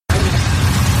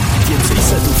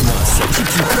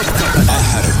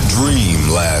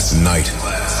last night.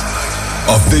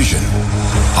 A vision.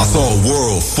 I saw a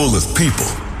world full of people.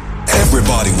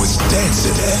 Everybody was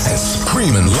dancing and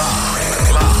screaming loud.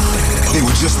 They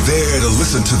were just there to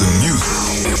listen to the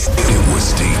music. It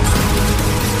was deep.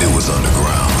 It was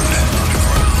underground.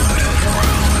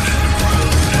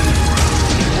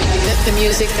 The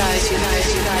music, guys, you guys.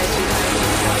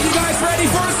 You guys ready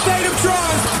for a state of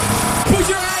trance? Put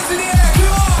your hands in the air, come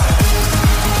on!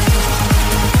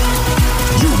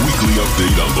 Your weekly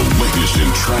update on the latest in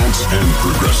trance and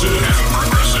progressive.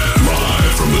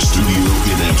 Live from the studio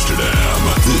in Amsterdam,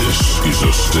 this is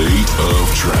A State of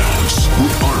Trance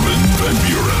with Armin van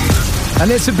Buuren. And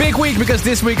it's a big week because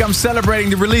this week I'm celebrating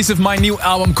the release of my new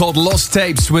album called Lost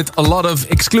Tapes with a lot of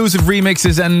exclusive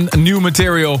remixes and new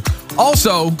material.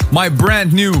 Also, my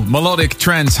brand new melodic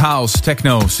trance house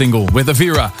techno single with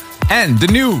AVIRA and the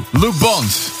new Luke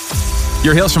Bonds.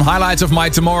 Your heels from highlights of my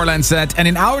Tomorrowland set, and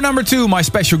in hour number 2 my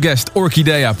special guest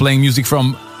Orchidea playing music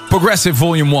from Progressive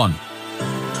Volume 1.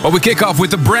 But we kick off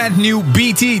with the brand new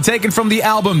BT taken from the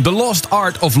album The Lost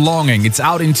Art of Longing. It's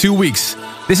out in 2 weeks.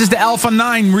 This is the Alpha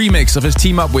 9 remix of his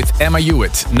team up with Emma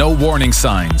Hewitt, No Warning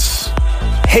Signs.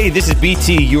 Hey, this is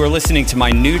BT. You are listening to my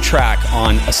new track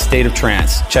on A State of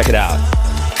Trance. Check it out.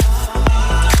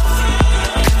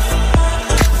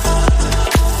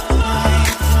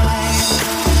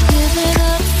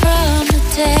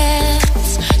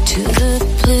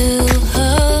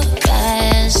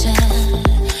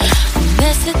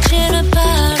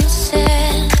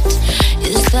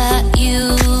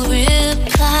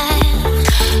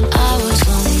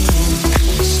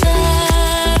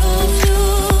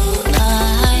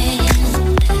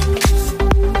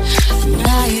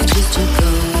 Now you just a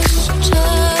ghost.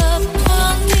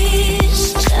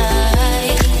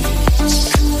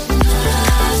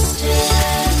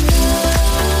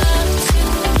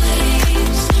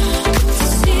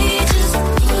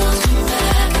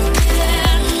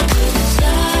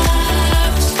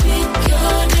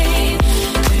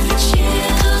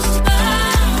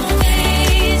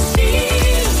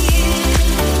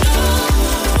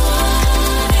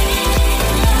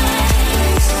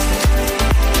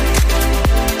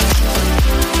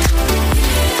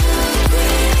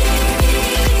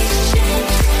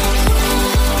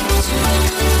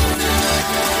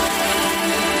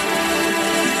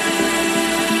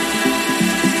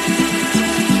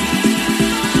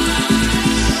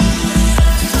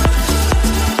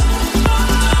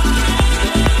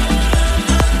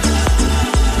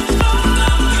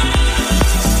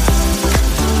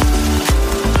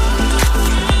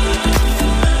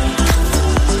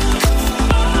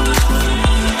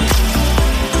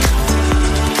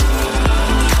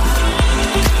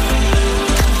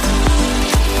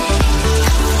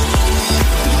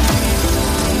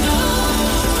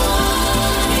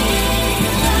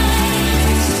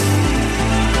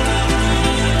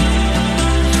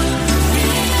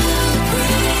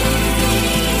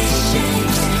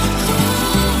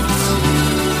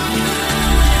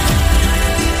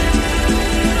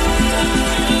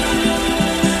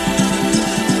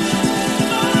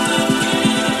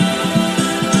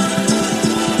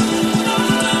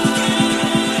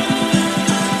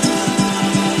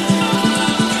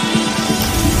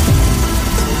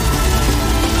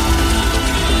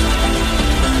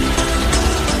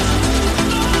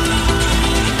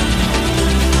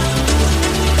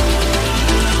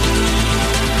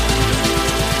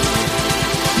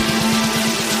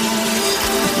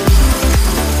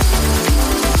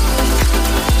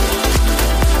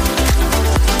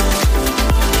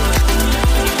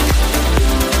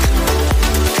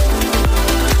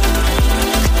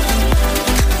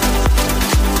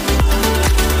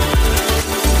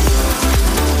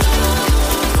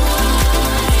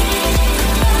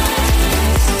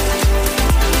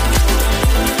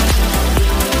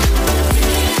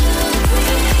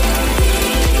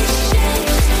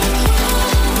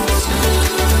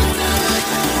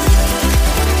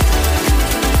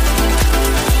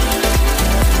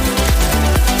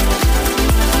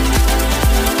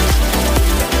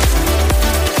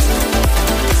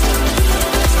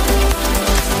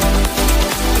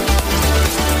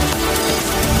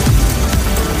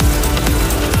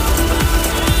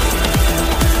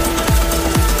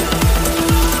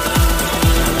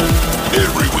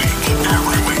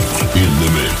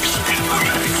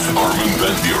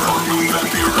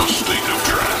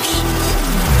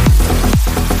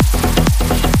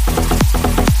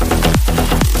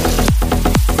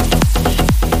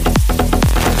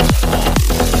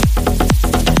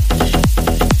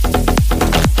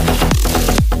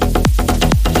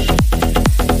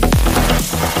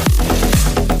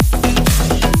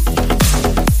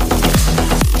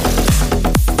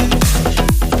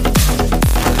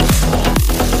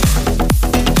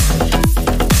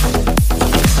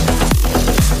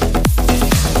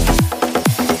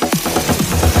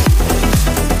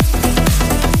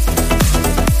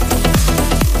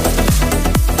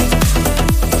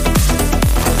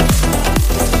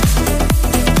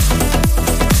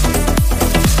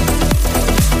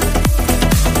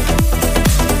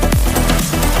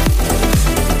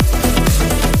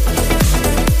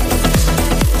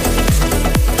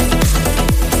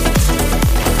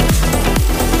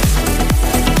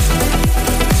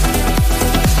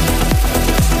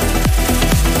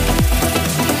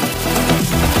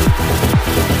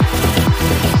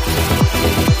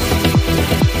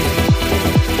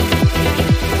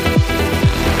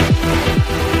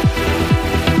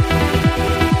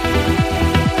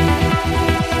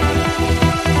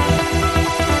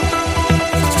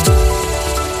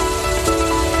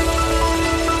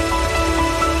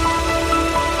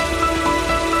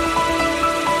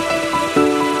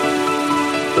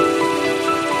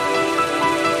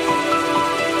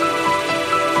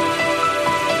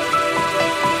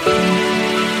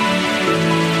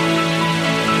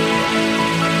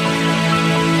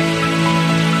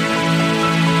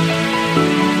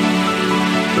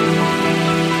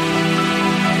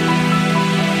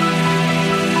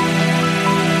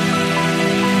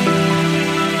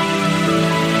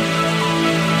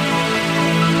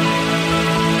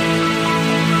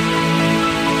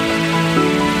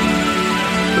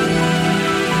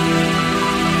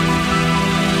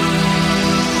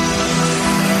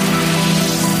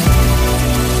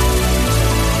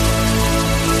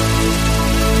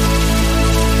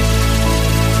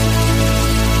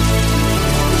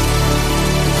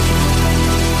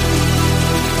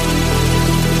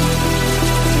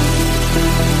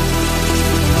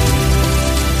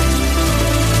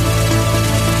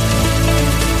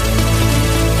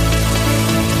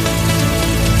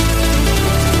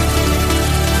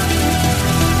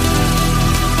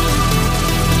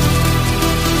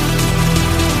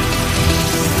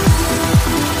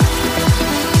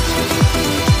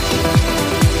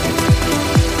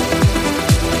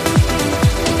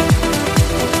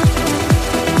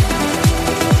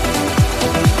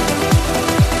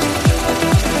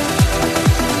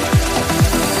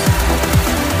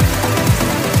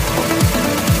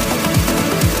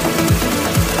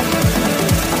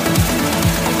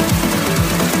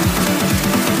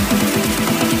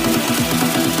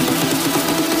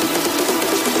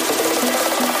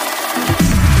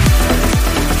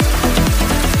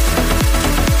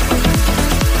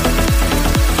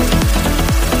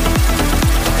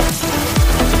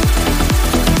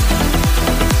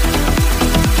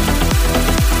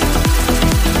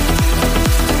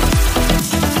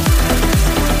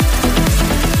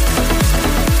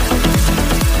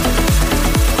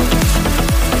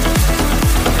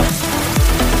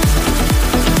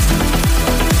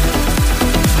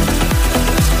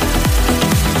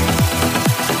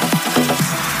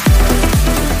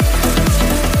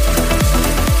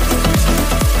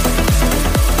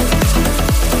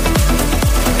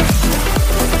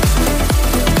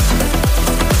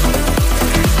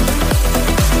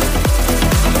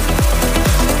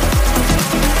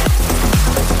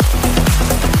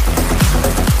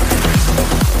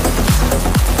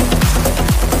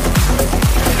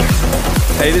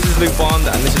 Hey, this is Luke Bond,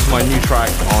 and this is my new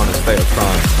track on A State of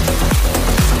Trance.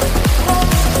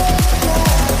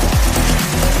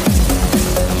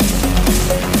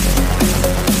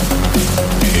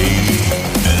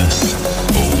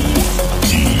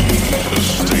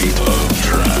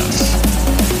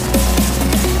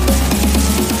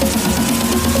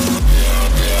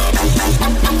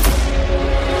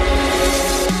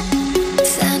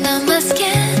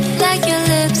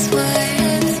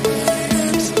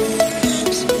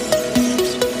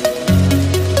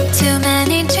 Too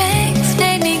many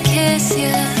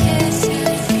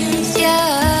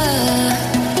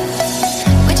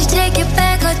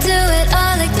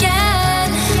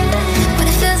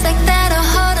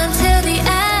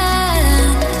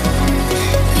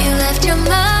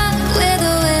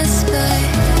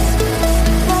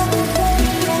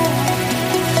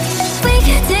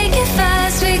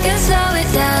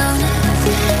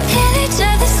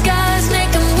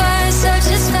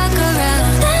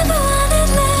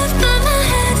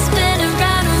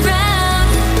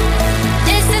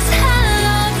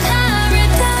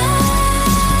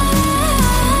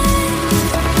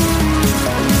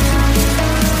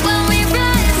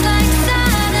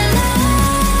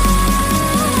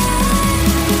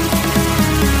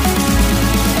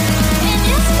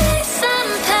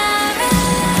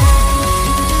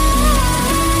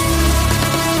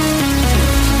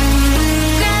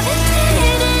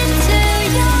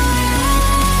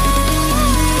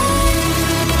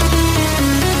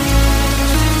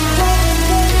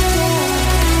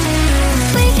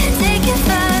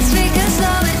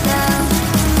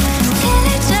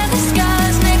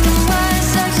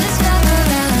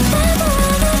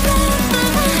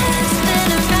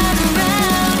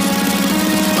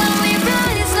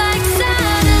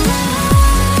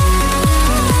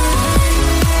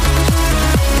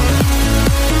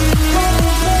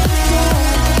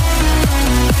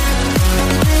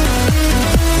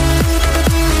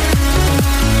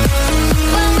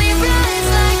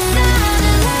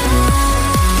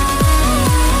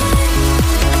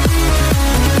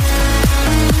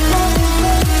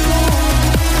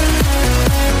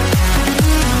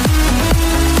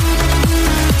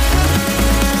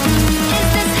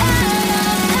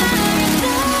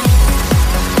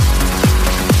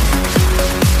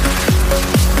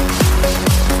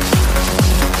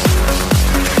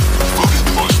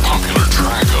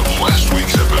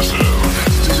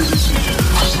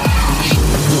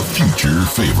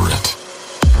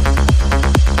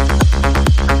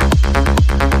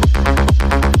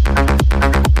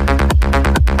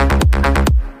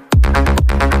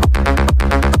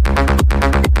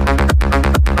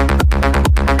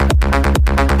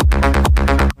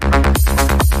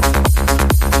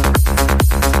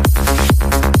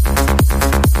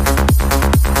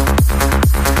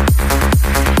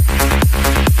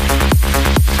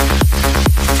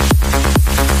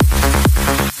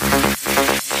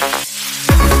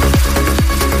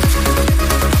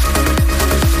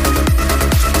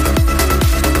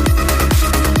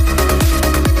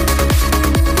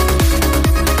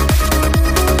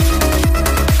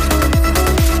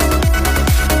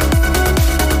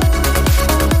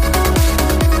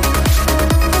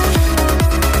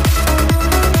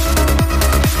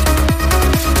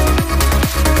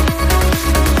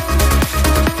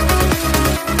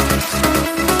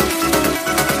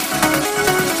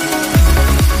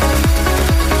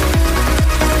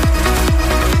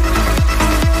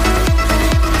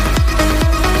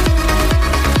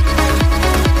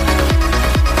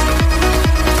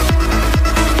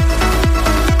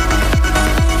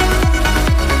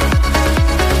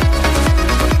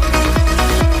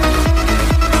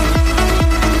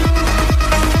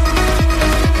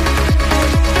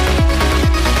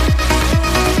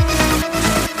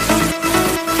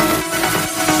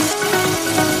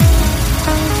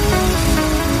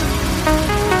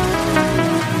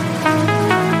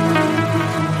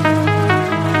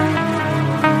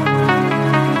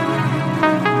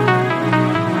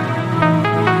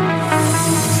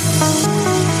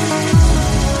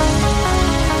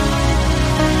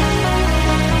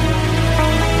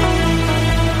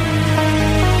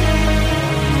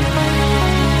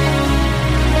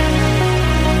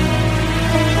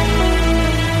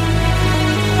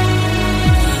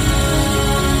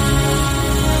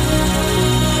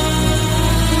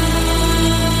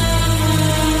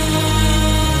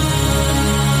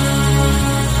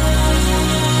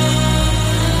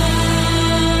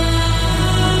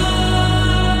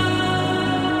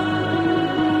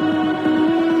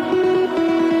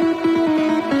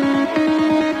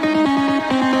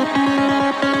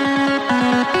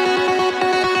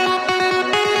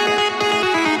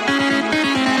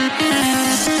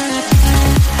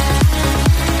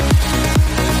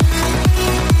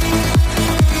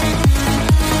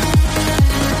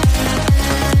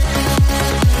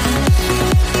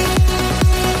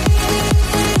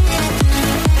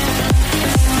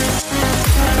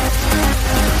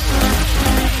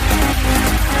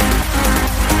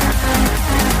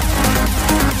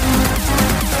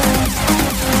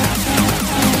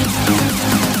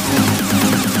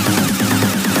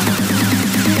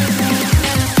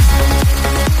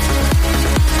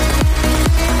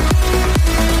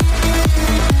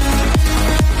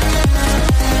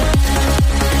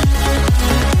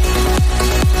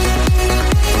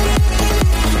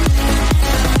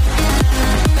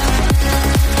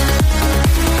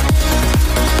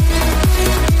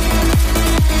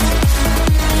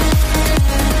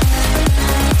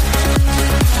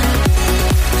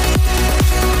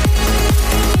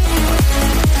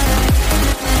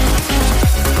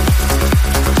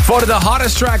Voted the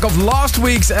hottest track of last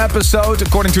week's episode,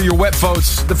 according to your web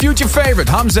votes. The future favorite,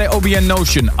 HamzeH, O.B.M,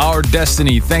 Notion, Our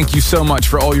Destiny. Thank you so much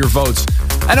for all your votes.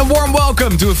 And a warm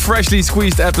welcome to a freshly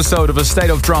squeezed episode of A State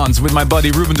of Trance with my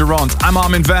buddy Ruben de Ronde. I'm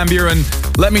Armin van Buuren.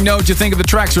 Let me know what you think of the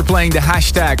tracks we're playing. The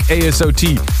hashtag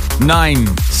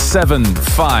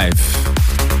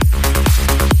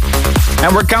ASOT975.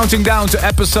 And we're counting down to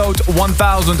episode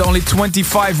 1000, only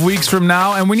 25 weeks from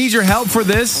now. And we need your help for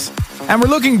this. And we're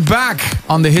looking back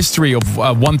on the history of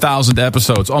 1000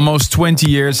 episodes, almost 20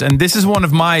 years. And this is one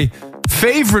of my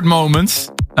favorite moments.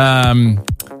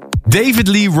 David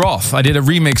Lee Roth. I did a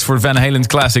remix for Van Halen's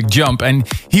classic Jump. And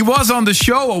he was on the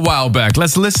show a while back.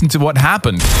 Let's listen to what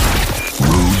happened.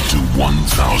 Road to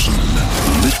 1000.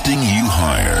 Lifting you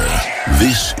higher.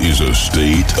 This is A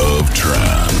State of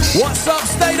Trance. What's up,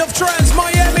 State of Trance,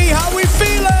 Miami? How we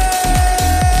feeling?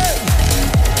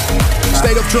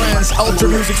 State of Trance Ultra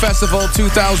Music Festival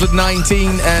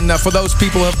 2019. And for those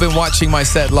people who have been watching my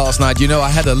set last night, you know I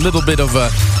had a little bit of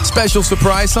a special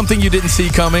surprise, something you didn't see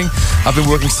coming. I've been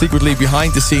working secretly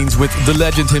behind the scenes with the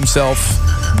legend himself,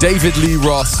 David Lee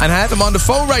Roth. And I have him on the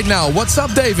phone right now. What's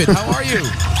up, David? How are you?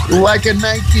 Like a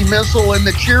Nike missile in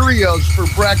the Cheerios for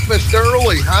breakfast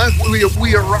early, huh? We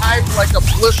arrived like a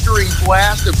blistering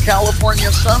blast of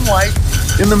California sunlight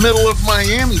in the middle of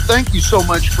Miami. Thank you so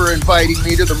much for inviting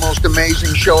me to the most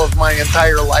amazing show of my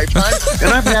entire lifetime.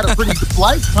 And I've had a pretty good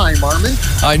lifetime, Armin.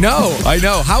 I know.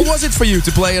 How was it for you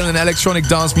to play on an electronic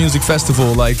dance music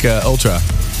festival like Ultra?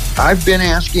 I've been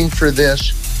asking for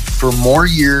this for more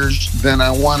years than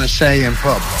I want to say in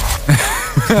public.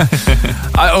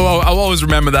 I'll always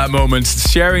remember that moment,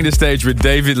 sharing the stage with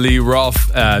David Lee Roth,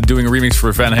 doing a remix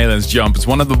for Van Halen's Jump. It's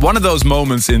one of those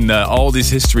moments in all this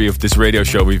history of this radio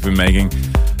show we've been making.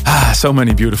 So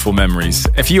many beautiful memories.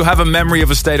 If you have a memory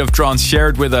of A State of Trance, share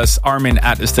it with us,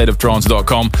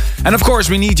 armin@astateoftrance.com. And of course,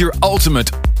 we need your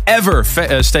ultimate ever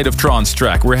State of Trance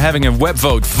track. We're having a web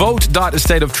vote,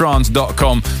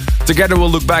 vote.astateoftrance.com. Together we'll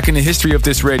look back in the history of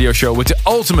this radio show with the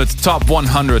ultimate top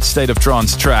 100 State of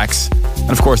Trance tracks.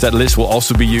 And of course that list will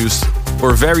also be used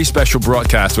for a very special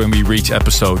broadcast when we reach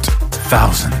episode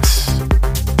 1000.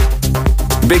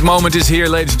 Big moment is here,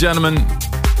 ladies and gentlemen.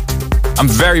 I'm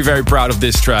very, very proud of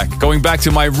this track. Going back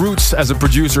to my roots as a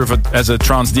producer, as a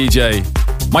trance DJ.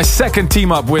 My second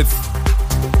team up with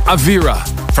AVIRA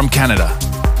from Canada.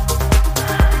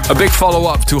 A big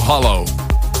follow-up to Hollow.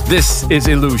 This is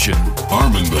Illusion.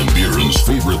 Armin van Buuren's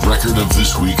favorite record of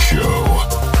this week's show.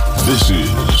 This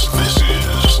is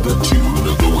the tune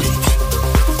of the week.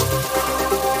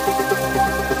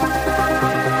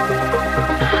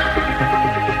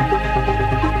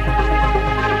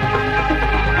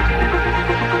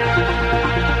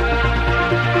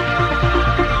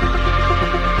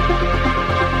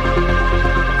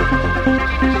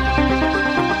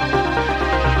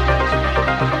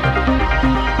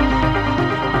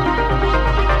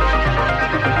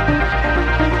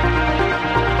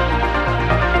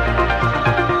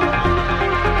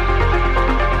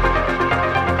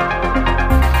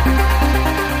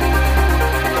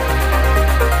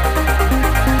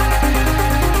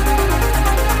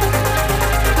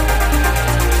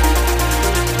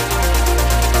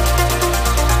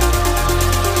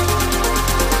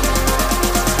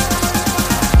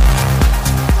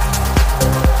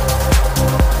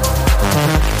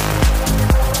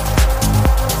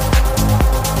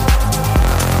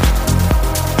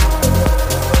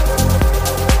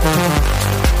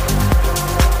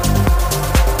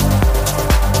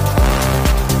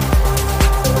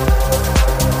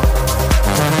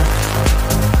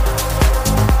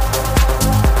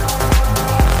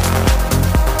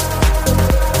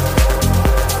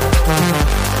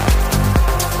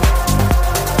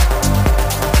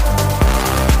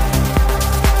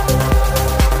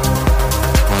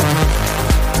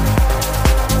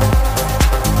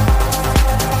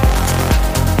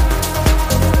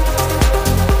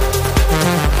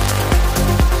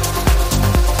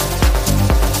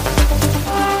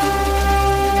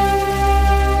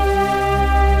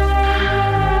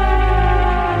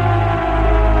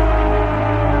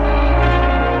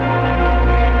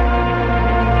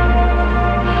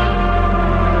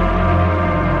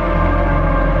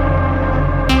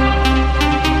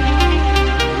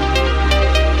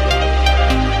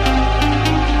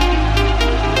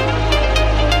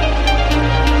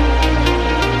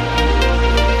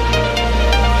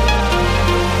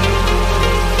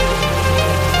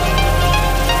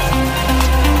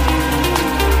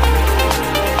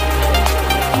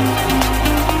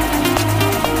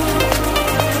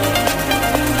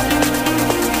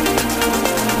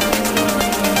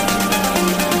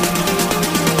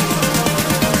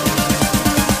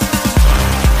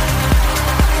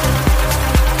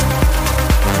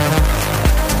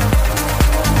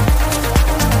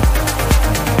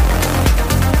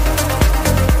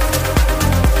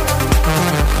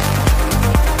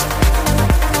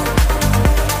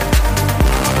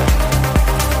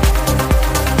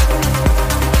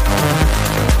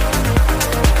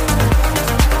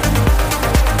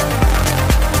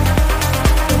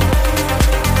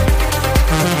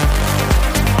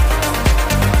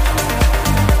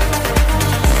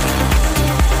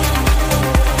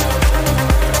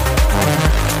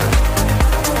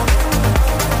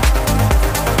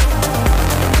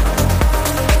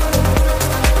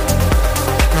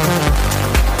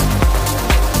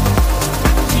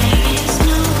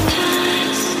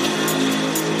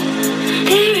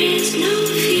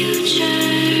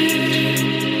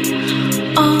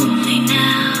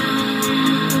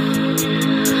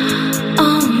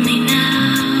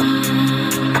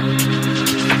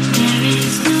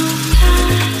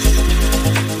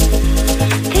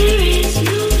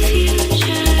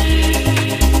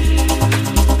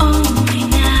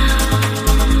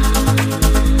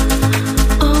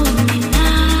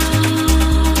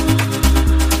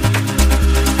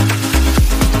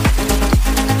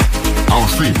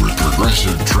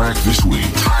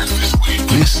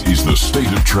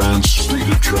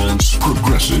 Trance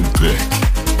Progressive Pick.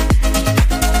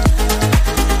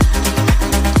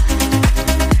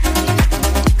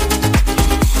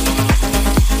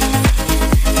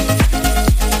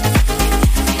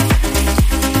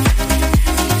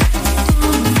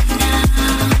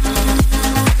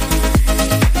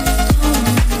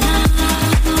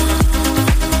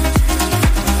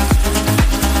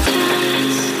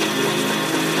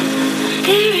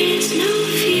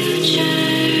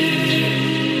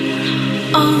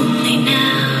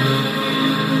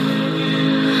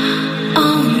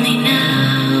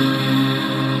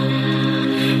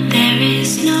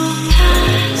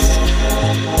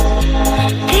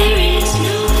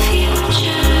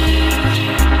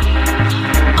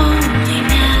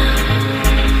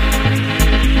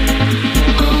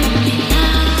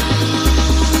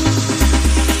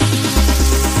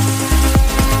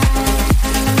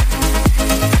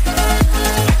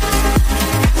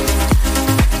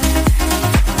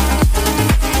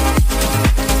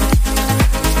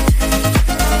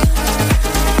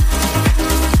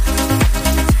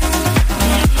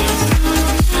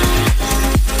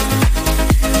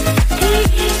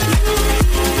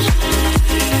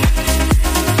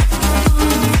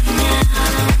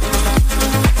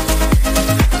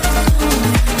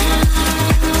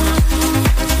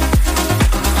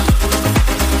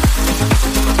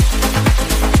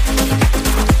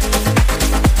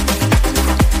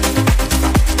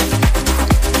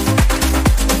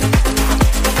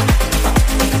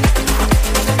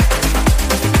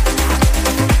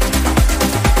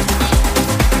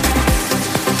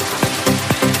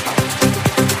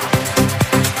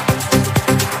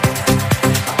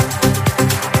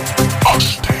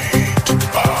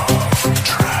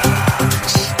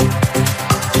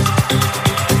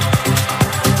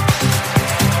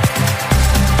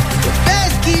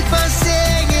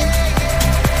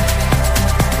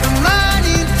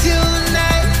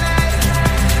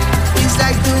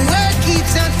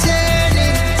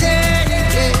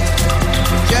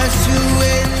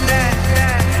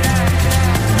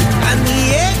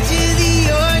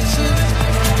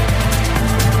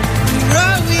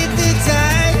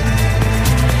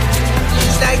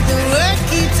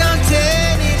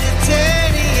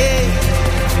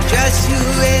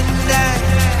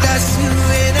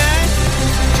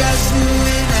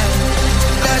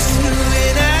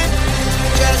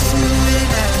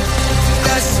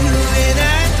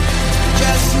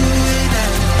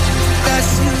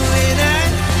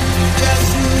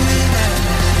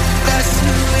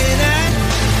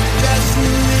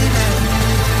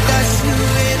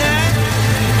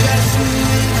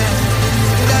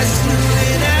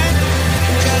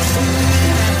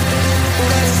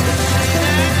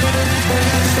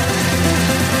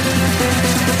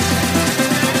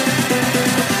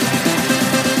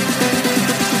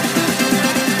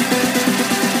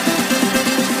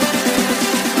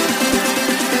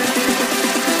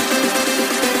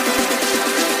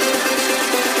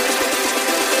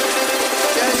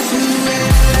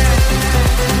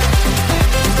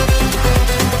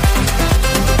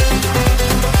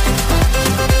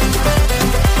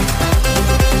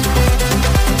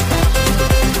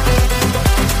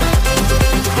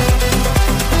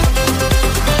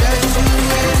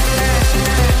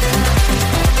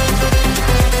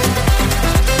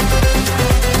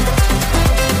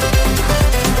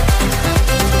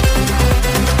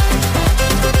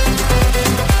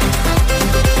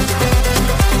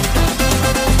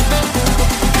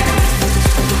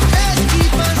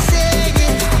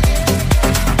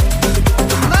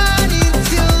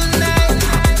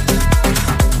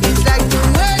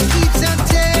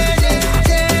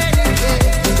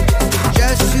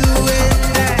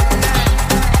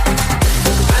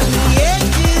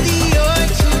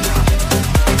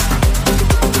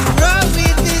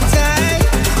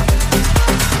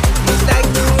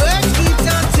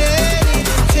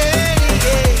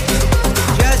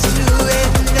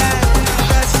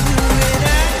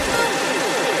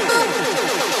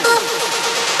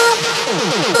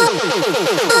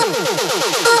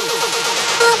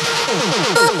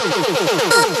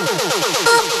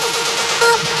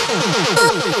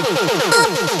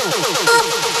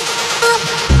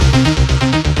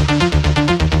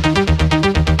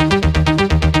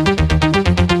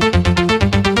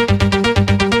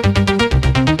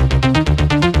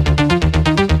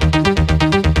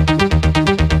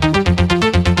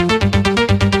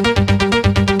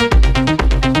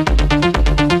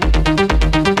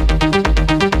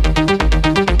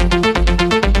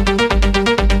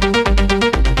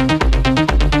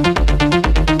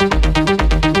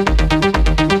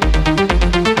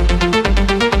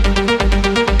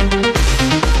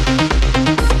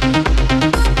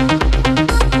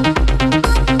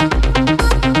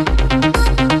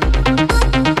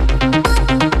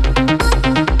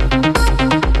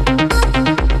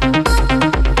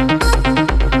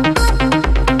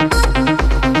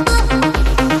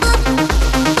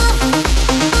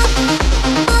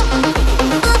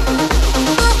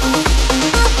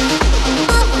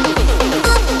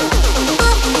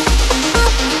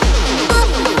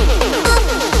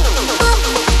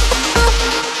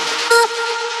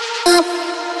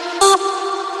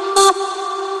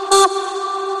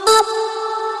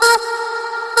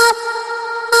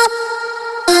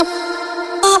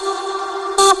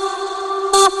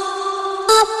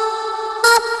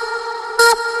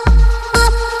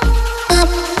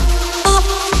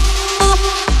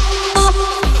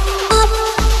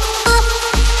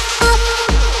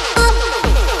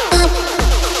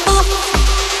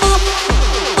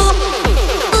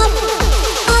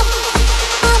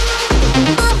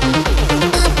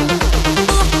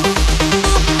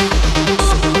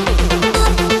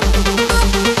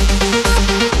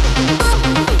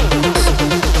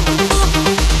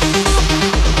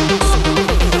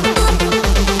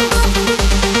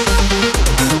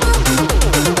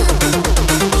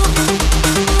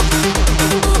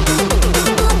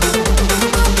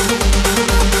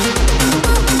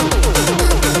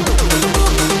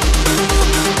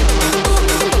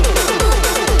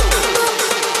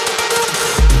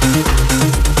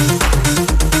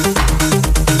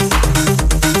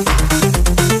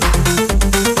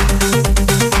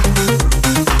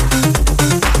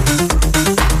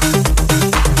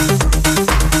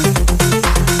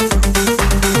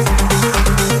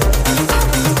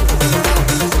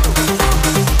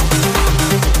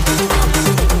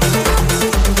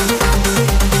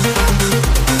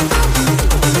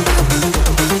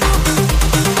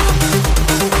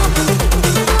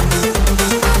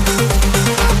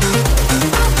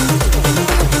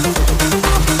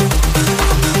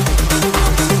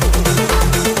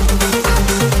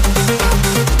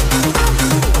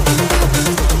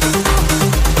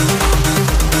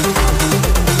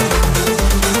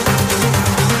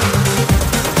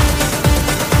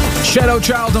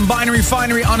 Child and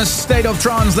Finary on A State of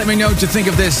Trance. Let me know what you think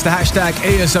of this. The hashtag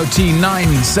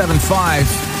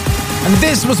ASOT975. And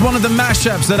this was one of the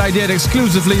mashups that I did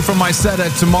exclusively for my set at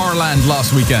Tomorrowland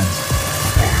last weekend.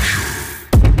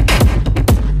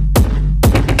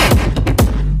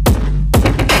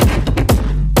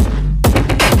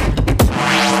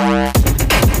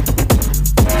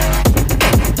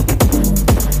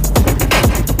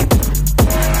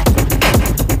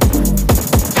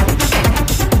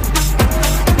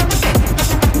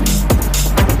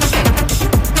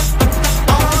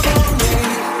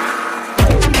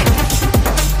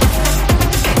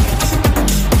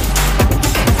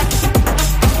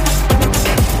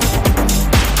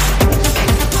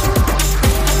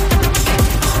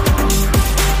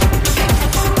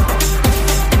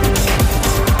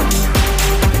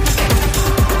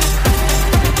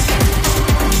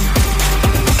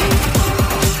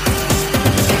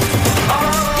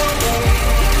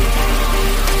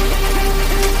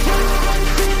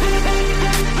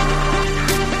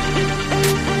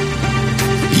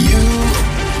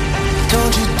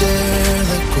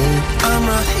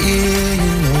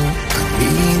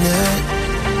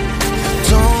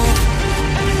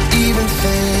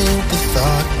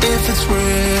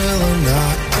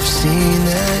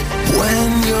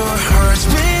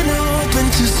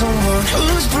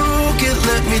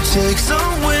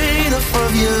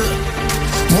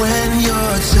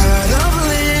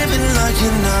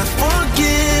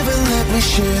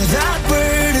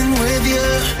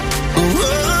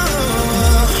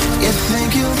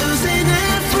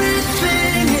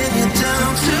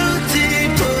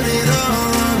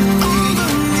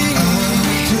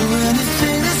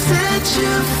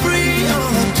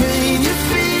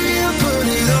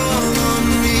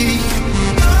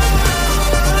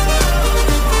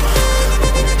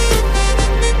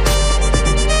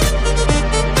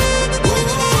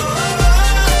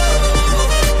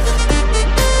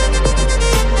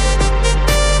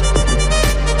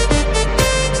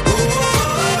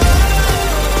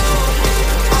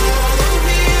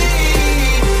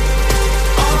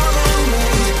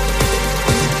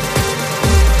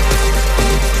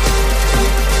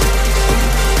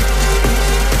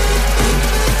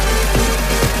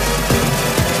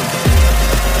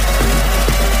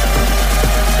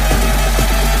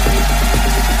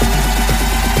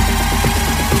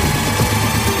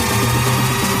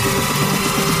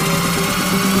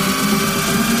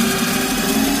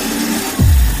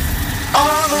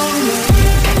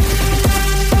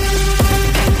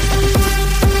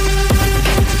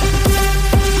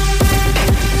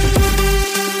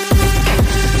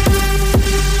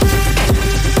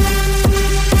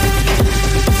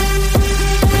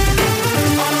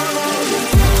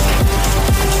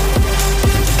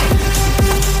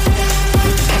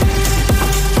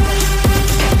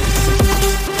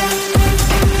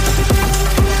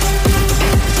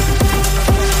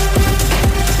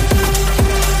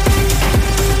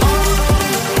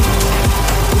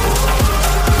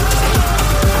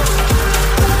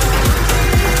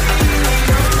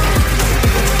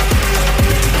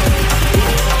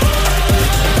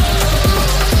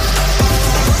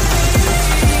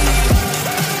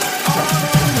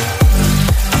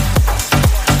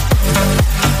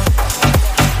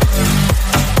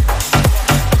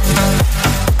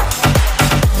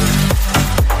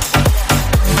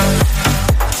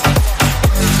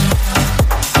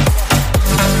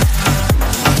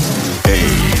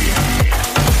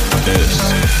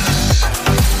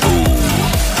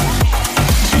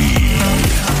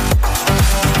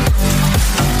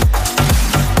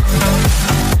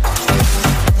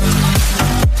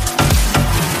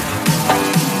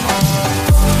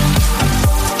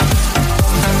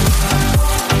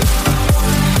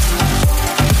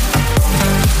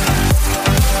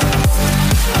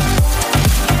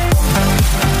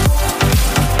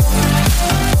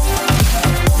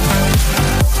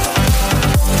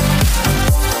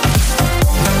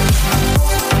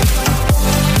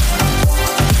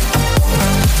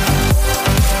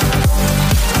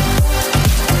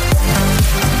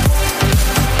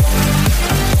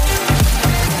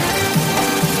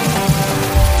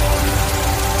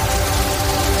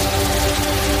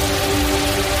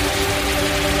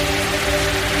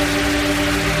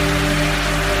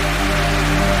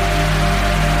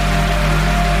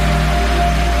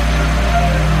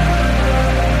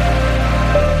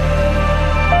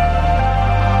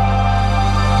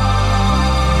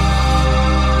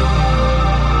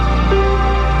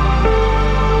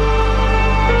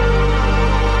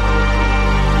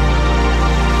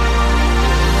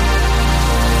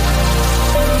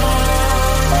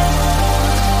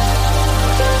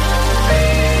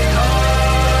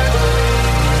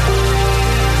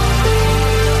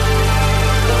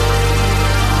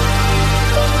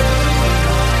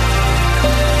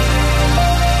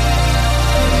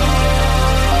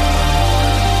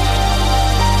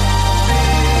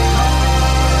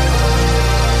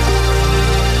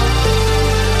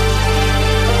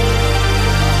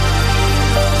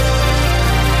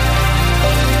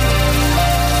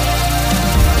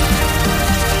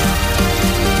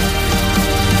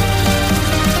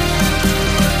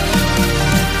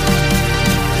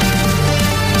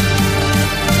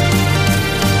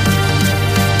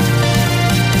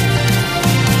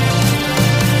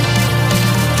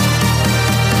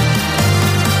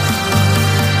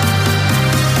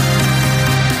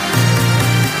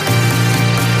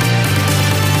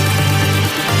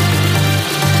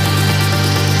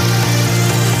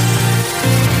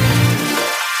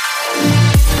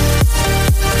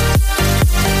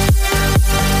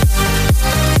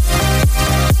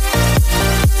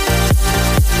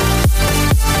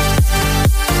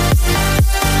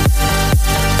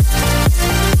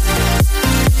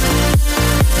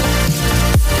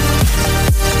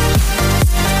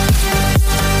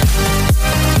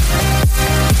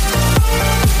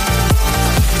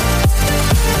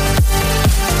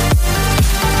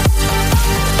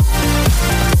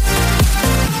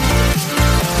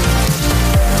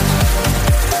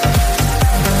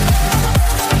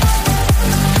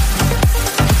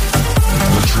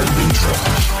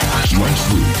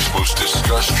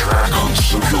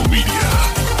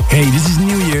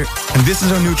 this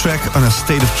is our new track on A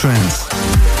State of Trance.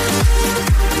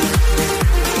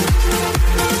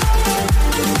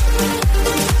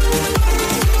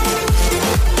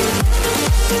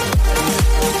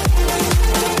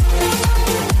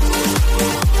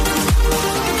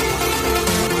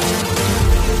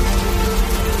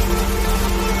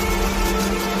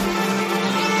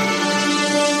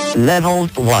 Level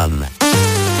 1.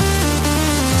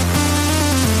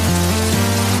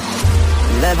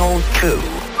 Level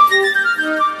 2.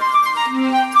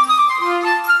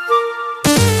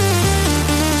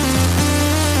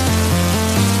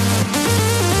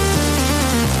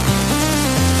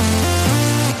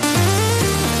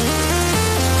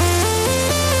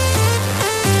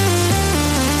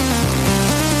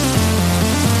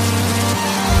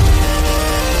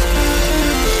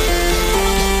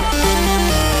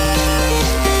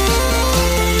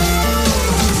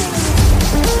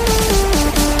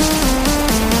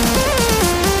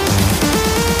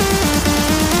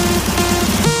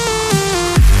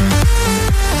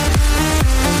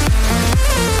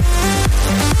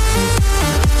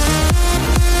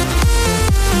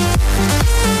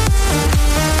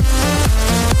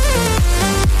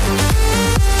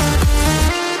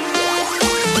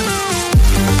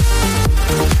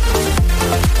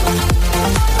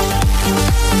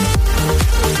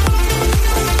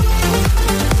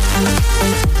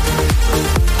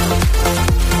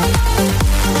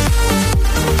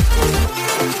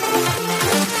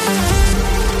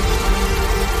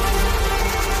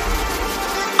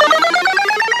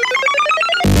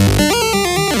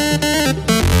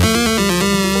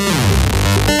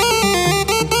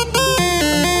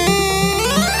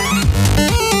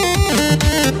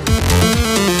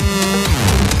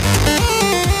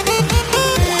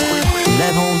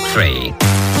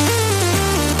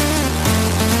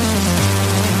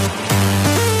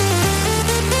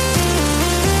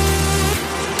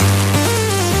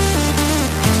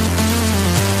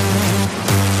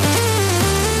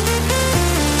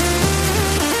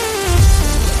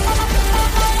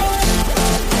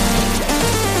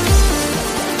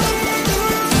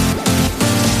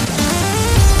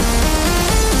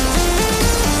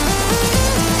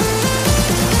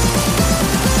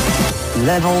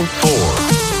 Level 4.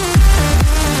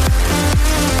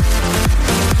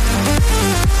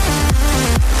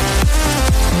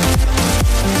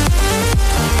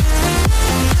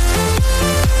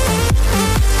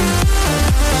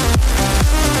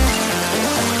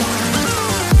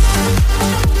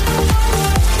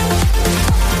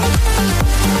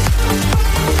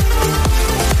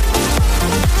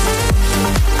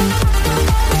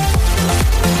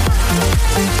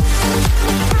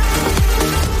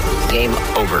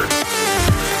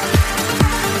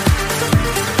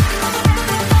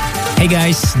 Hey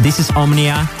guys, this is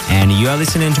Omnia, and you are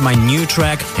listening to my new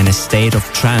track, In a State of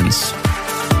Trance.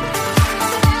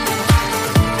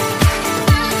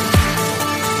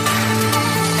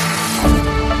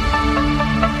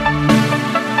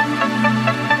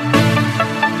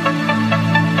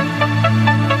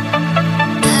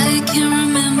 I can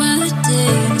remember the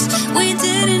days we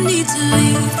didn't need to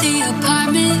leave the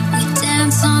apartment. We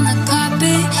danced on the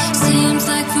carpet. Seems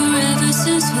like forever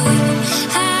since we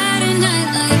had a night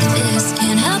like this.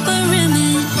 Can't help but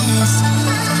reminisce.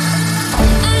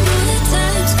 I know the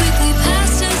times quickly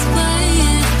passed us by,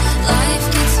 and life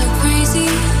gets so crazy.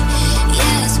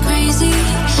 Yeah, it's crazy.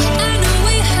 I know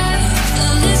we have a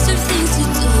list of things to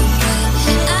do,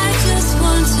 but I just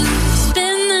want to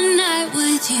spend the night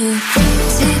with you.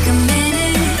 Take a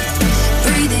minute,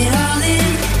 breathe it all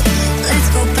in. Let's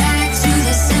go back to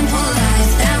the simple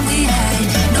life that we had.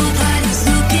 Nobody's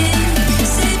looking,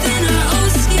 safe in our own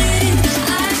skin.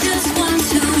 I just want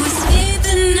to escape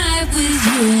the night with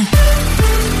you.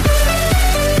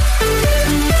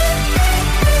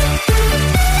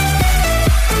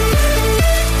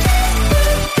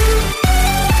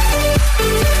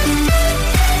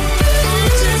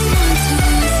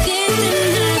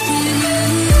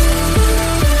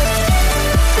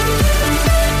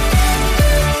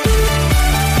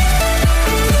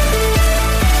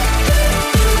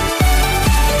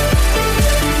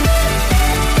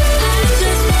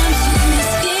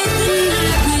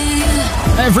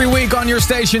 Every week on your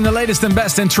station, the latest and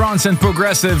best in trance and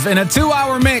progressive in a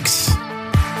 2-hour mix.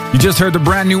 You just heard the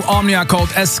brand new Omnia called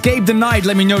Escape the Night.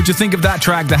 Let me know what you think of that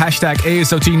track. The hashtag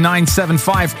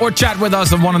ASOT975, or chat with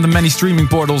us on one of the many streaming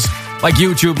portals like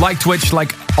YouTube, like Twitch,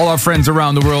 like all our friends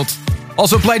around the world.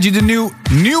 Also played you the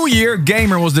New Year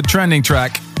Gamer was the trending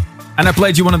track. And I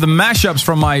played you one of the mashups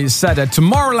from my set at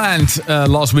Tomorrowland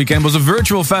last weekend. It was a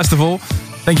virtual festival.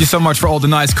 Thank you so much for all the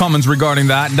nice comments regarding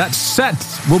that. That set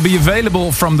will be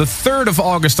available from the 3rd of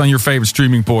August on your favorite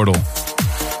streaming portal.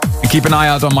 And keep an eye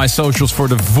out on my socials for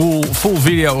the full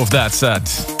video of that set.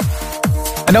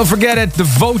 And don't forget it, the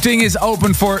voting is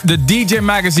open for the DJ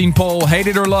Magazine poll. Hate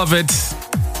it or love it.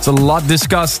 It's a lot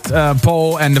discussed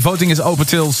poll, and the voting is open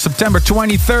till September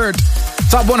 23rd.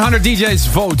 Top 100 DJs,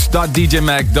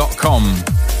 vote.djmag.com.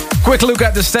 Quick look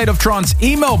at the State of Trance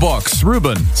email box.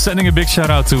 Ruben. Sending a big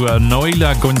shout out to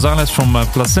Noelia Gonzalez from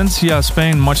Plasencia,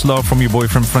 Spain. Much love from your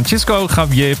boyfriend Francisco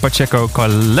Javier Pacheco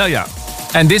Calella.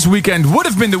 And this weekend would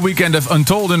have been the weekend of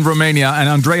Untold in Romania, and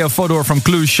Andrea Fodor from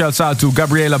Cluj shouts out to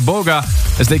Gabriela Boga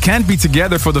as they can't be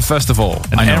together for the festival.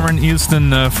 And Aaron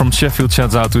Euston from Sheffield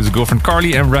shouts out to his girlfriend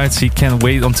Carly and writes he can't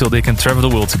wait until they can travel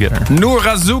the world together. Noor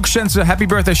Razouk sends a happy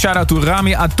birthday shout out to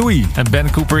Rami Atoui. And Ben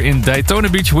Cooper in Daytona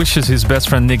Beach wishes his best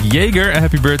friend Nick Jaeger a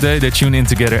happy birthday. They tune in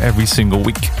together every single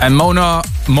week. And Mona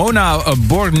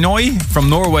Borgnoy from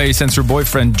Norway sends her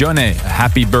boyfriend Johnny a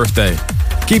happy birthday.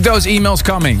 Keep those emails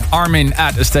coming.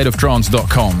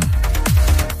 Armin@astateoftrance.com.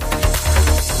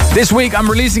 This week I'm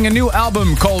releasing a new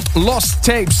album called Lost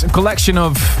Tapes, a collection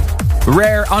of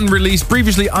rare,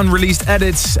 previously unreleased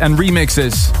edits and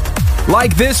remixes.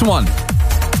 Like this one,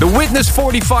 the Witness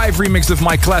 45 remix of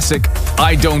my classic,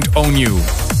 I Don't Own You.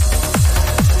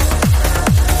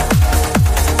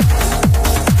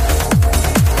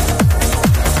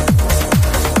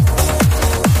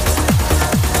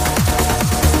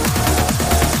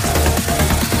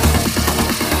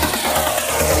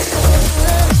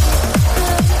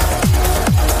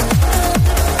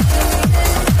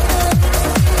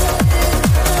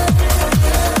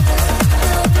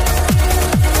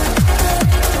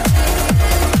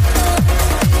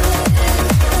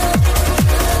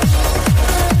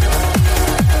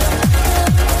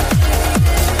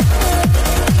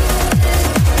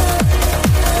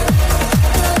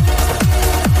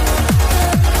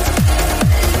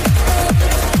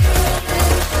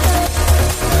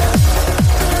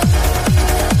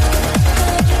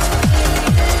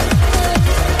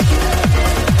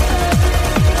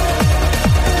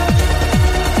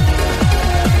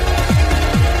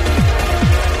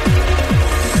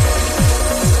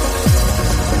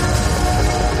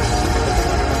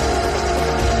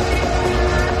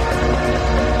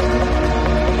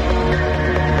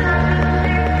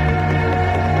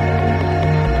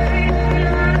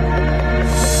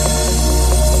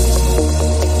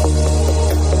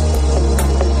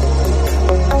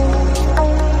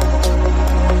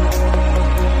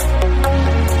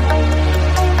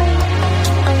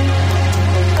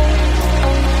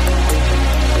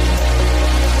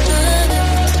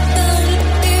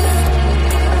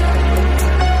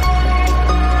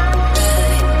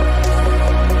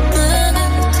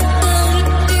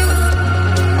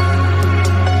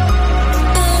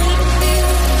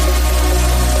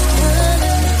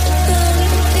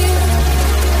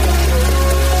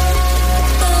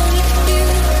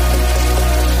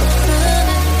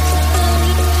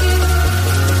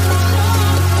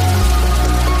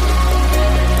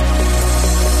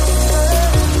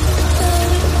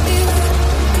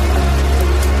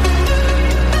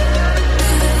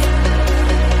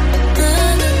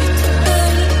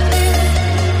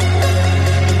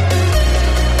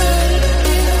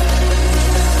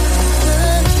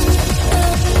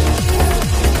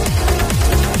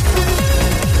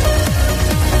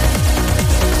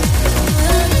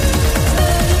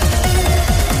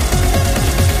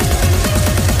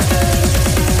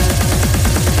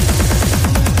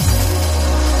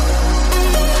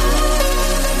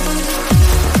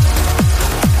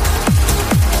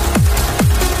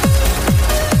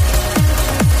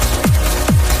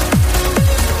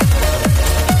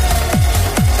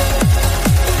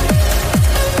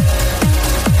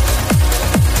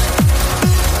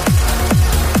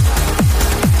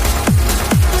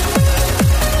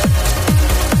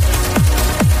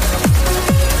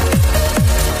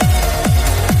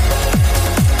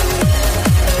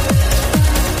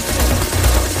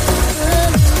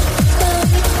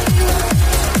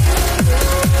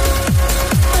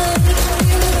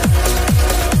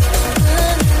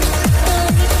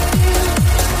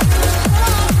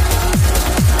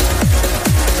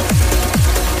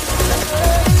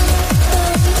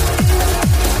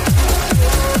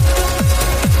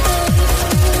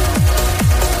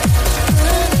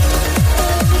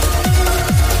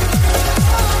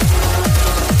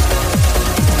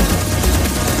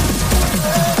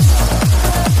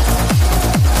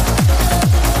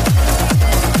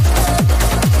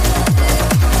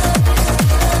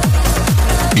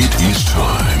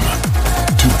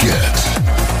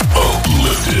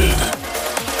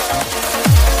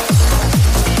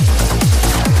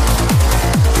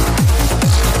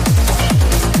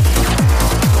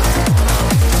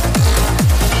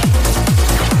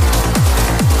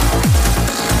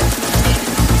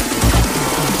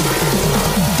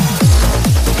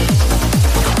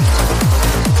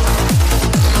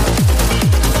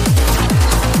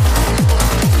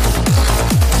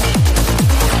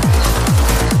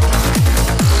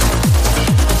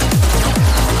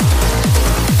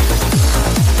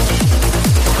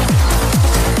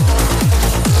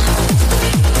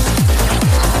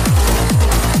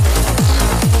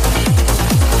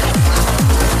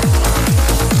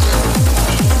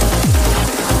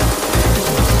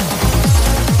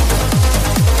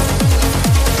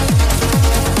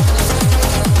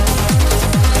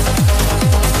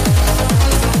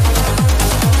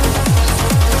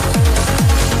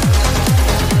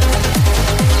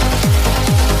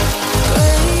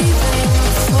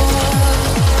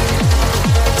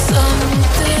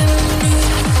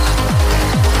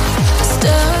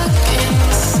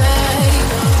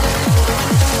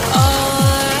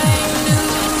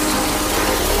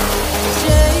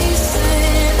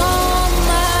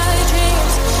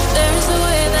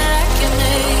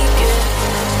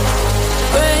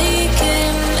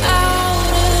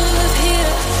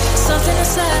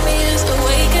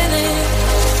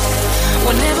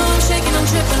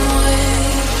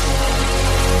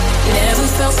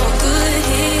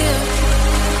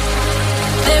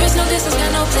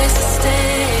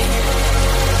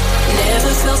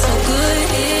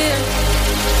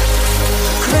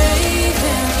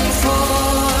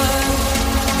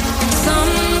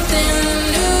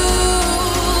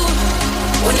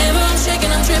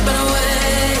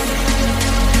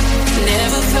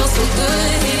 so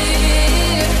good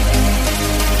here.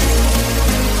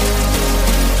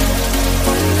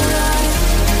 Wanderlust,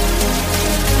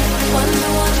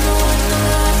 wanderlust,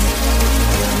 wanderlust,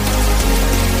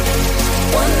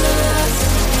 wanderlust,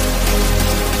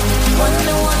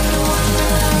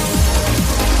 wanderlust,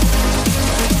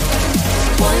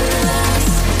 wanderlust,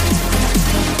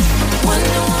 wanderlust,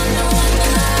 wanderlust.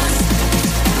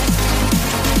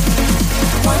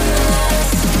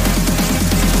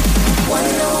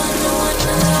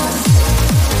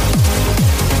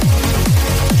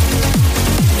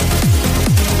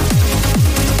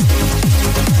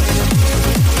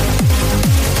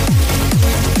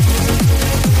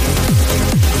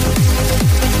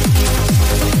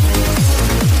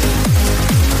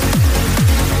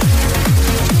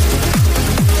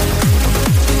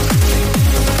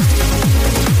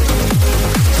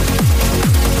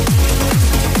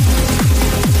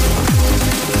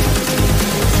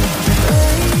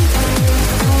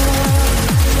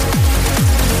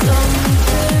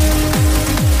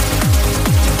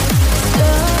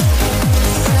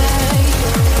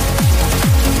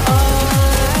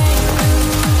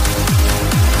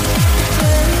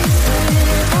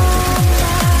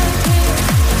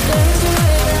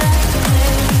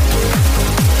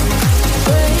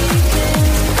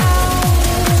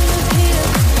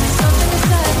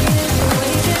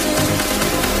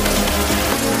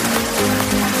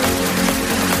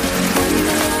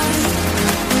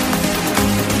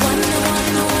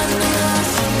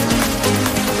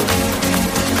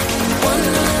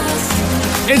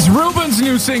 It's Ruben's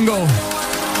new single.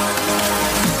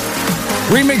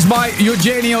 Remixed by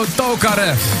Eugenio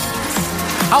Tokarev.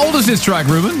 How old is this track,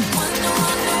 Ruben?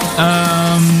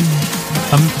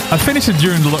 I finished it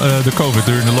during the COVID,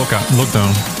 during the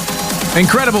lockdown.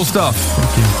 Incredible stuff.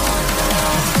 Thank you.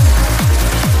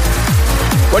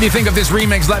 What do you think of this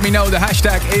remix? Let me know. The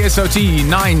hashtag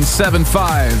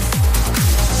ASOT975.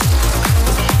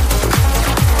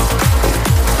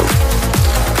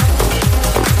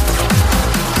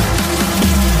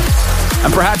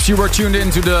 And perhaps you were tuned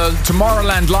in to the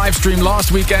Tomorrowland live stream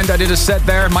last weekend. I did a set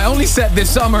there, my only set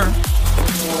this summer.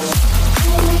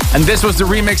 And this was the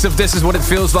remix of This Is What It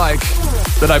Feels Like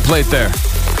that I played there.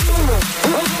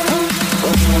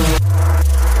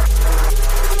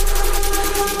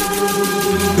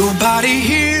 Nobody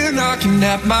here knocking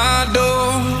at my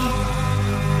door.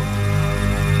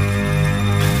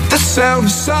 The sound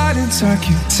of silence I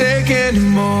can't take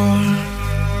anymore.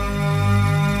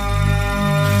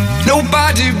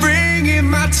 Nobody ringing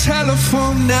my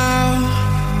telephone now.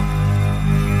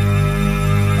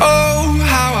 Oh,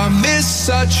 how I miss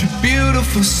such a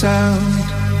beautiful sound.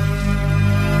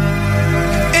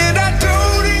 And I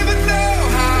don't even know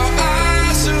how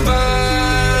I survive.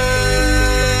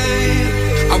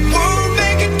 I won't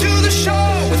make it to the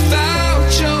shore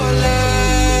without your light.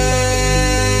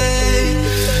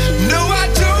 No, I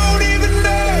don't even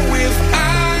know if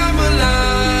I'm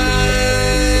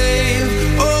alive.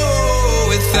 Oh,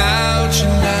 without you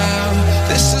now,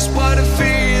 this is what it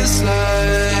feels like.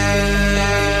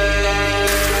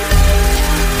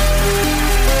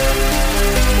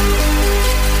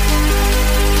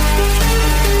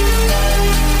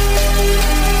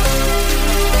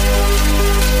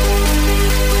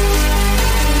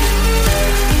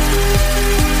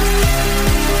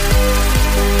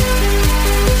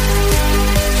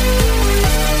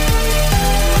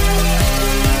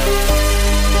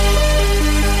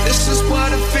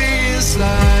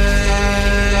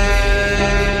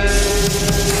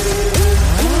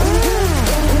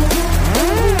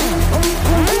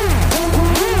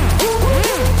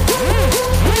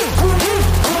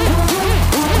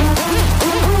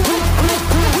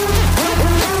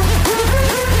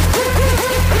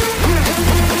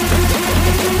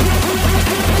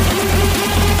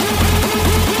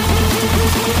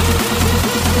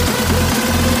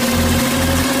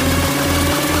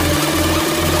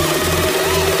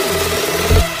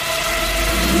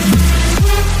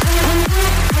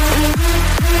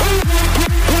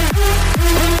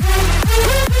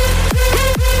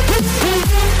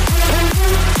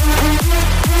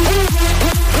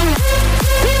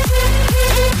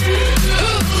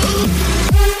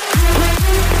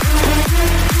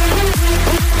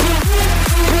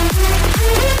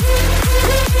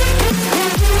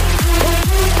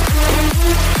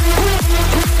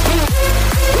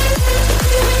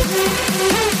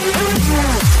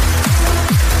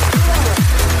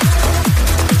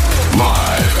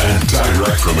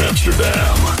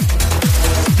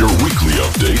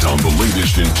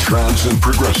 In trance and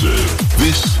progressive,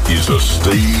 this is a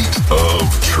state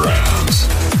of trance.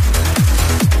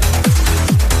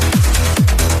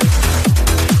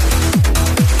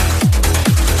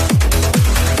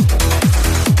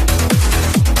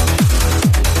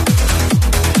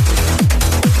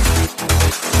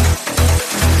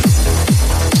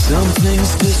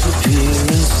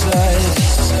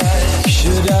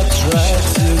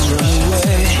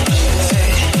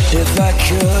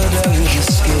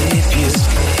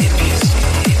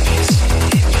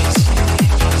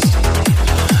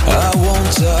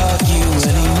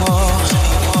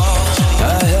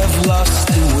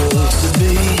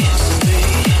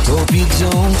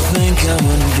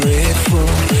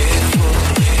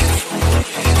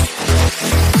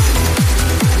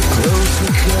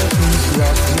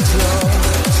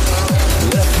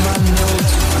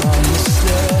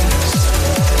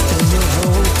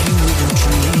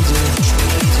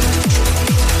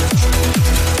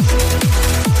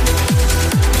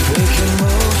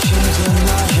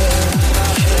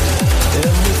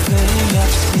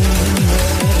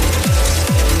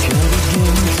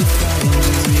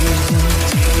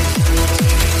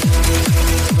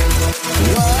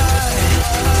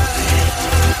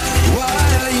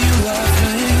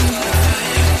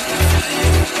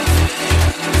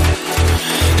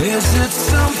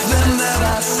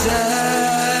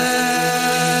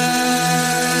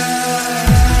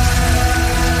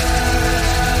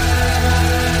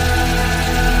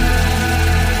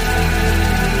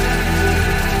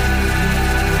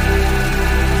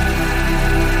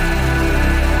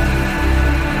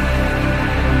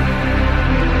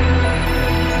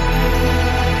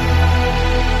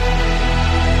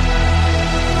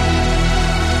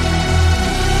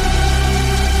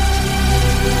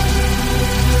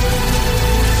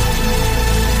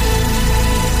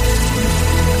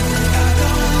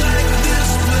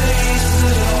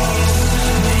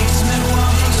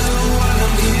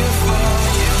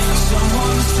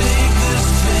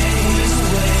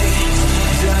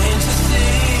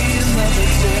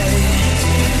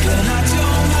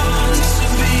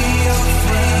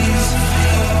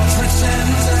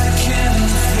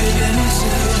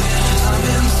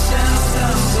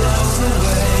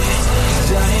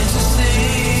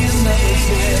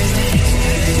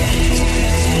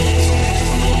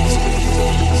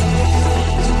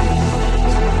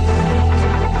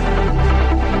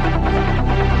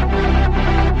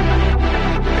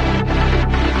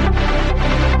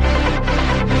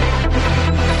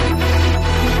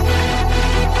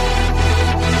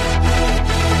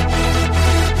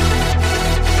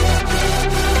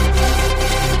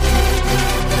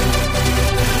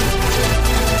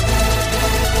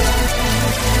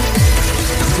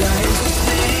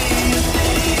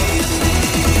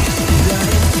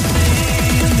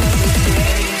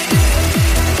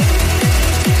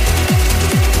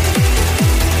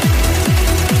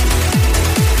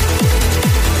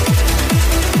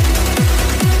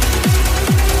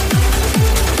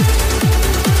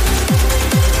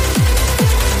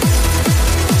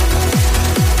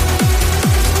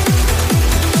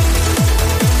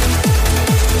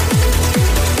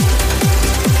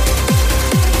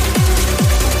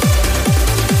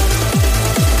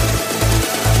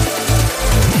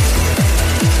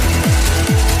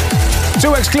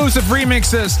 exclusive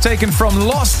remixes taken from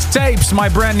Lost Tapes, my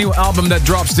brand new album that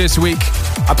drops this week.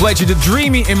 I played you the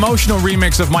dreamy, emotional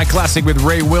remix of my classic with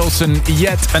Ray Wilson,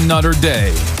 Yet Another Day.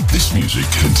 This music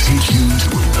can take you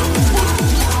to another world.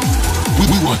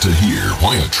 We want to hear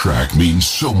why a track means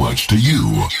so much to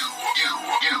you.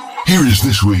 Here is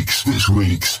this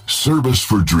week's Service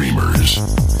for Dreamers.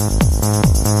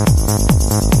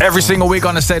 Every single week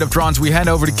on A State of Trance, we hand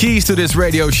over the keys to this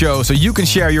radio show so you can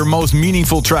share your most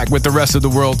meaningful track with the rest of the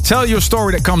world. Tell your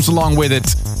story that comes along with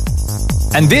it.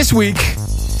 And this week,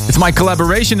 it's my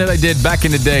collaboration that I did back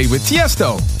in the day with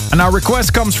Tiesto. And our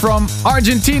request comes from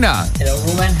Argentina. Hello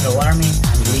Ruben, hello Armin,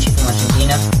 I'm Luigi from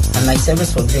Argentina. And my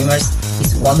Service for Dreamers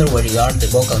is Wonder Where You Are, the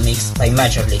vocal mix by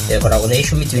Major League, the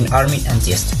collaboration between Armin and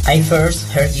Tiesto. I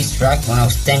first heard this track when I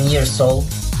was 10 years old,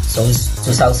 so it's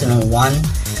 2001.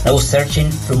 I was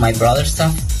searching through my brother's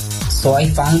stuff, so I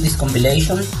found this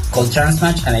compilation called Trance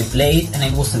Match and I played and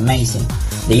it was amazing.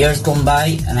 The years gone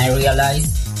by and I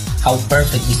realized how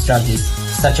perfect this track is.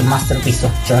 Such a masterpiece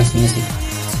of trance music.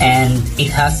 And it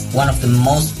has one of the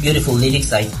most beautiful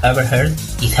lyrics I've ever heard.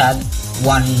 It had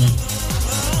one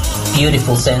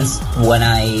beautiful sense when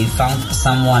I found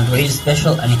someone really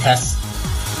special, and it has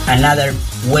another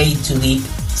way too deep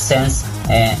sense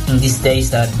in these days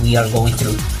that we are going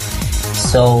through.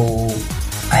 So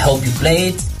I hope you play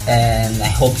it and I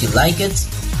hope you like it,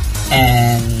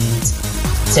 and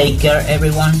take care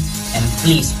everyone, and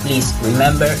please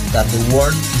remember that the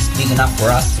world is big enough for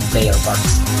us to play our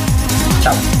parts.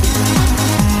 Ciao.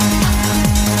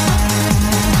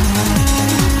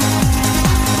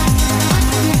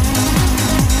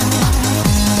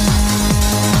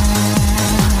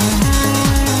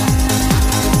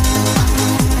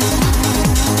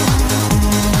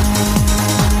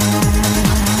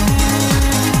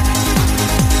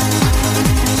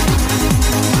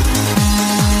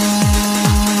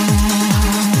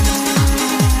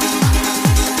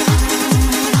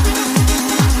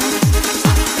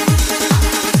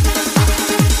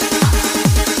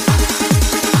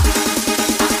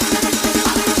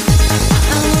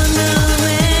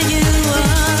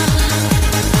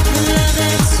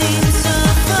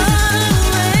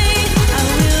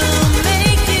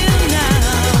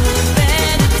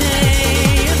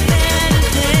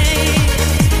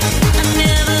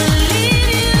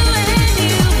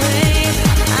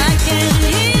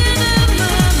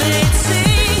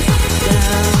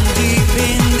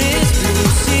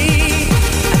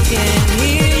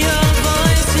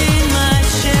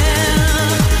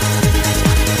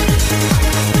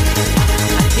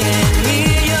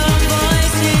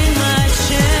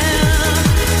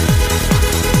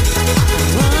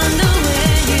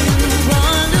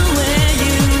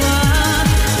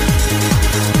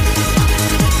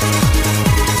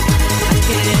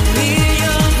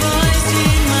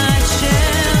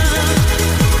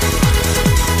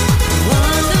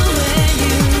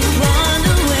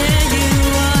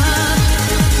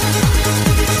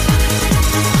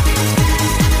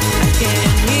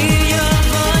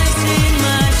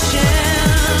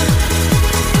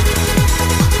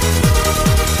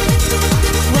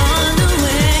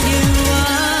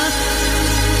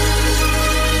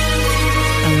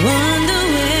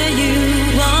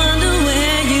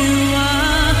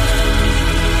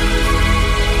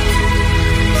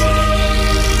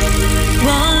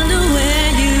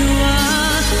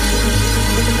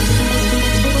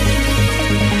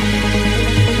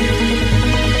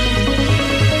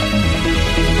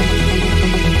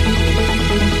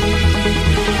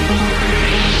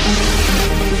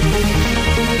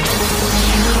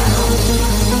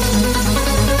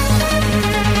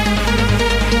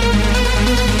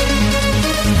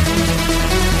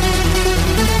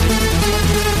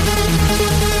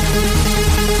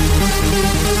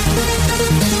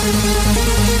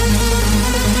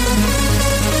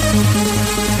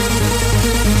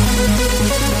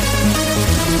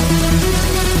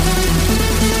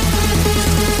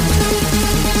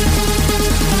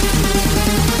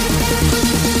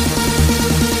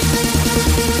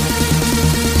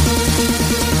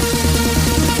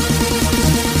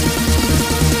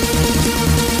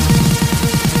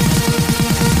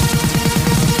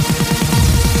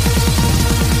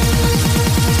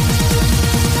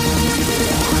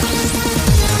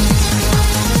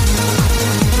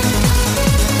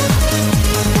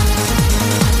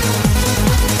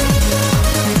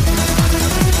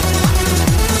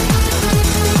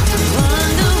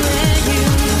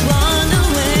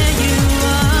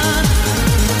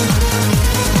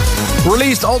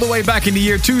 Released all the way back in the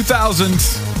year 2000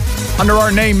 under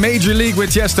our name Major League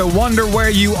with Tiesto, Wonder Where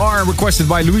You Are, requested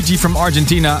by Luigi from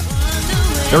Argentina.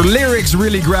 Their lyrics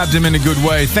really grabbed him in a good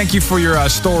way. Thank you for your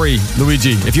story,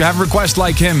 Luigi. If you have a request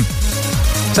like him,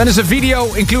 send us a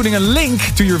video, including a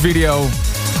link to your video,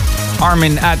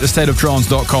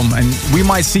 armin@astateoftrance.com, and we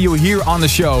might see you here on the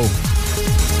show.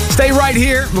 Stay right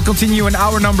here. We'll continue in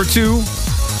hour number 2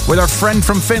 with our friend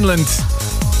from Finland,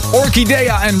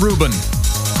 Orchidea and Ruben.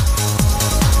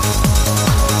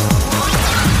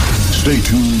 Stay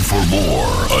tuned for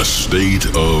more A State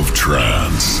of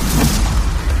Trance.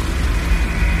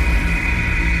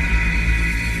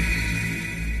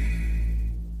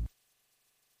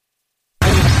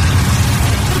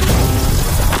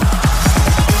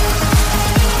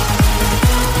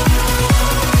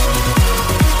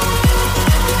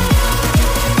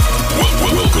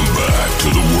 Welcome back to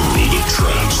the world of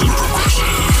trance and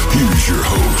progressive. Here's your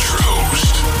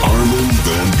host, Armin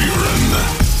van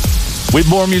Buuren. With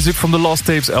more music from the Lost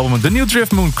Tapes album, the new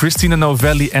Drift Moon, Christina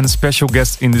Novelli, and special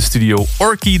guest in the studio,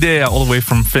 Orchidea, all the way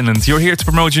from Finland. You're here to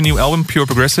promote your new album, Pure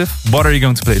Progressive. What are you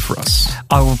going to play for us?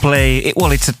 I will play,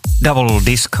 well, it's a double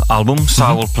disc album, so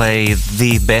I will play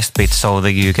the best bit so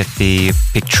that you get the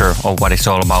picture of what it's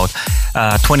all about.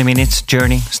 20 minutes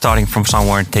journey, starting from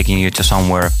somewhere and taking you to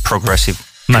somewhere progressive.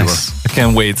 Nice. I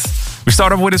can't wait. We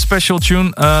start off with a special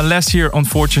tune. Last year,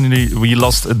 unfortunately, we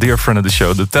lost a dear friend of the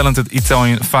show, the talented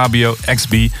Italian Fabio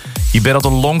XB. He battled a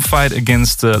long fight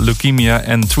against leukemia,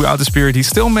 and throughout this period, he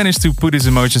still managed to put his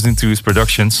emotions into his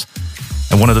productions.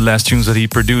 And one of the last tunes that he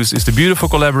produced is the beautiful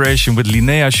collaboration with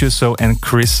Linnea, Schossow, and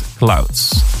Chris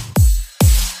Clouds.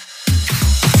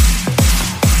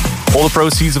 All the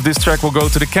proceeds of this track will go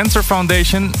to the Cancer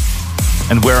Foundation.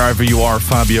 And wherever you are,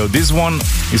 Fabio, this one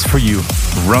is for you.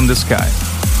 Run the Sky.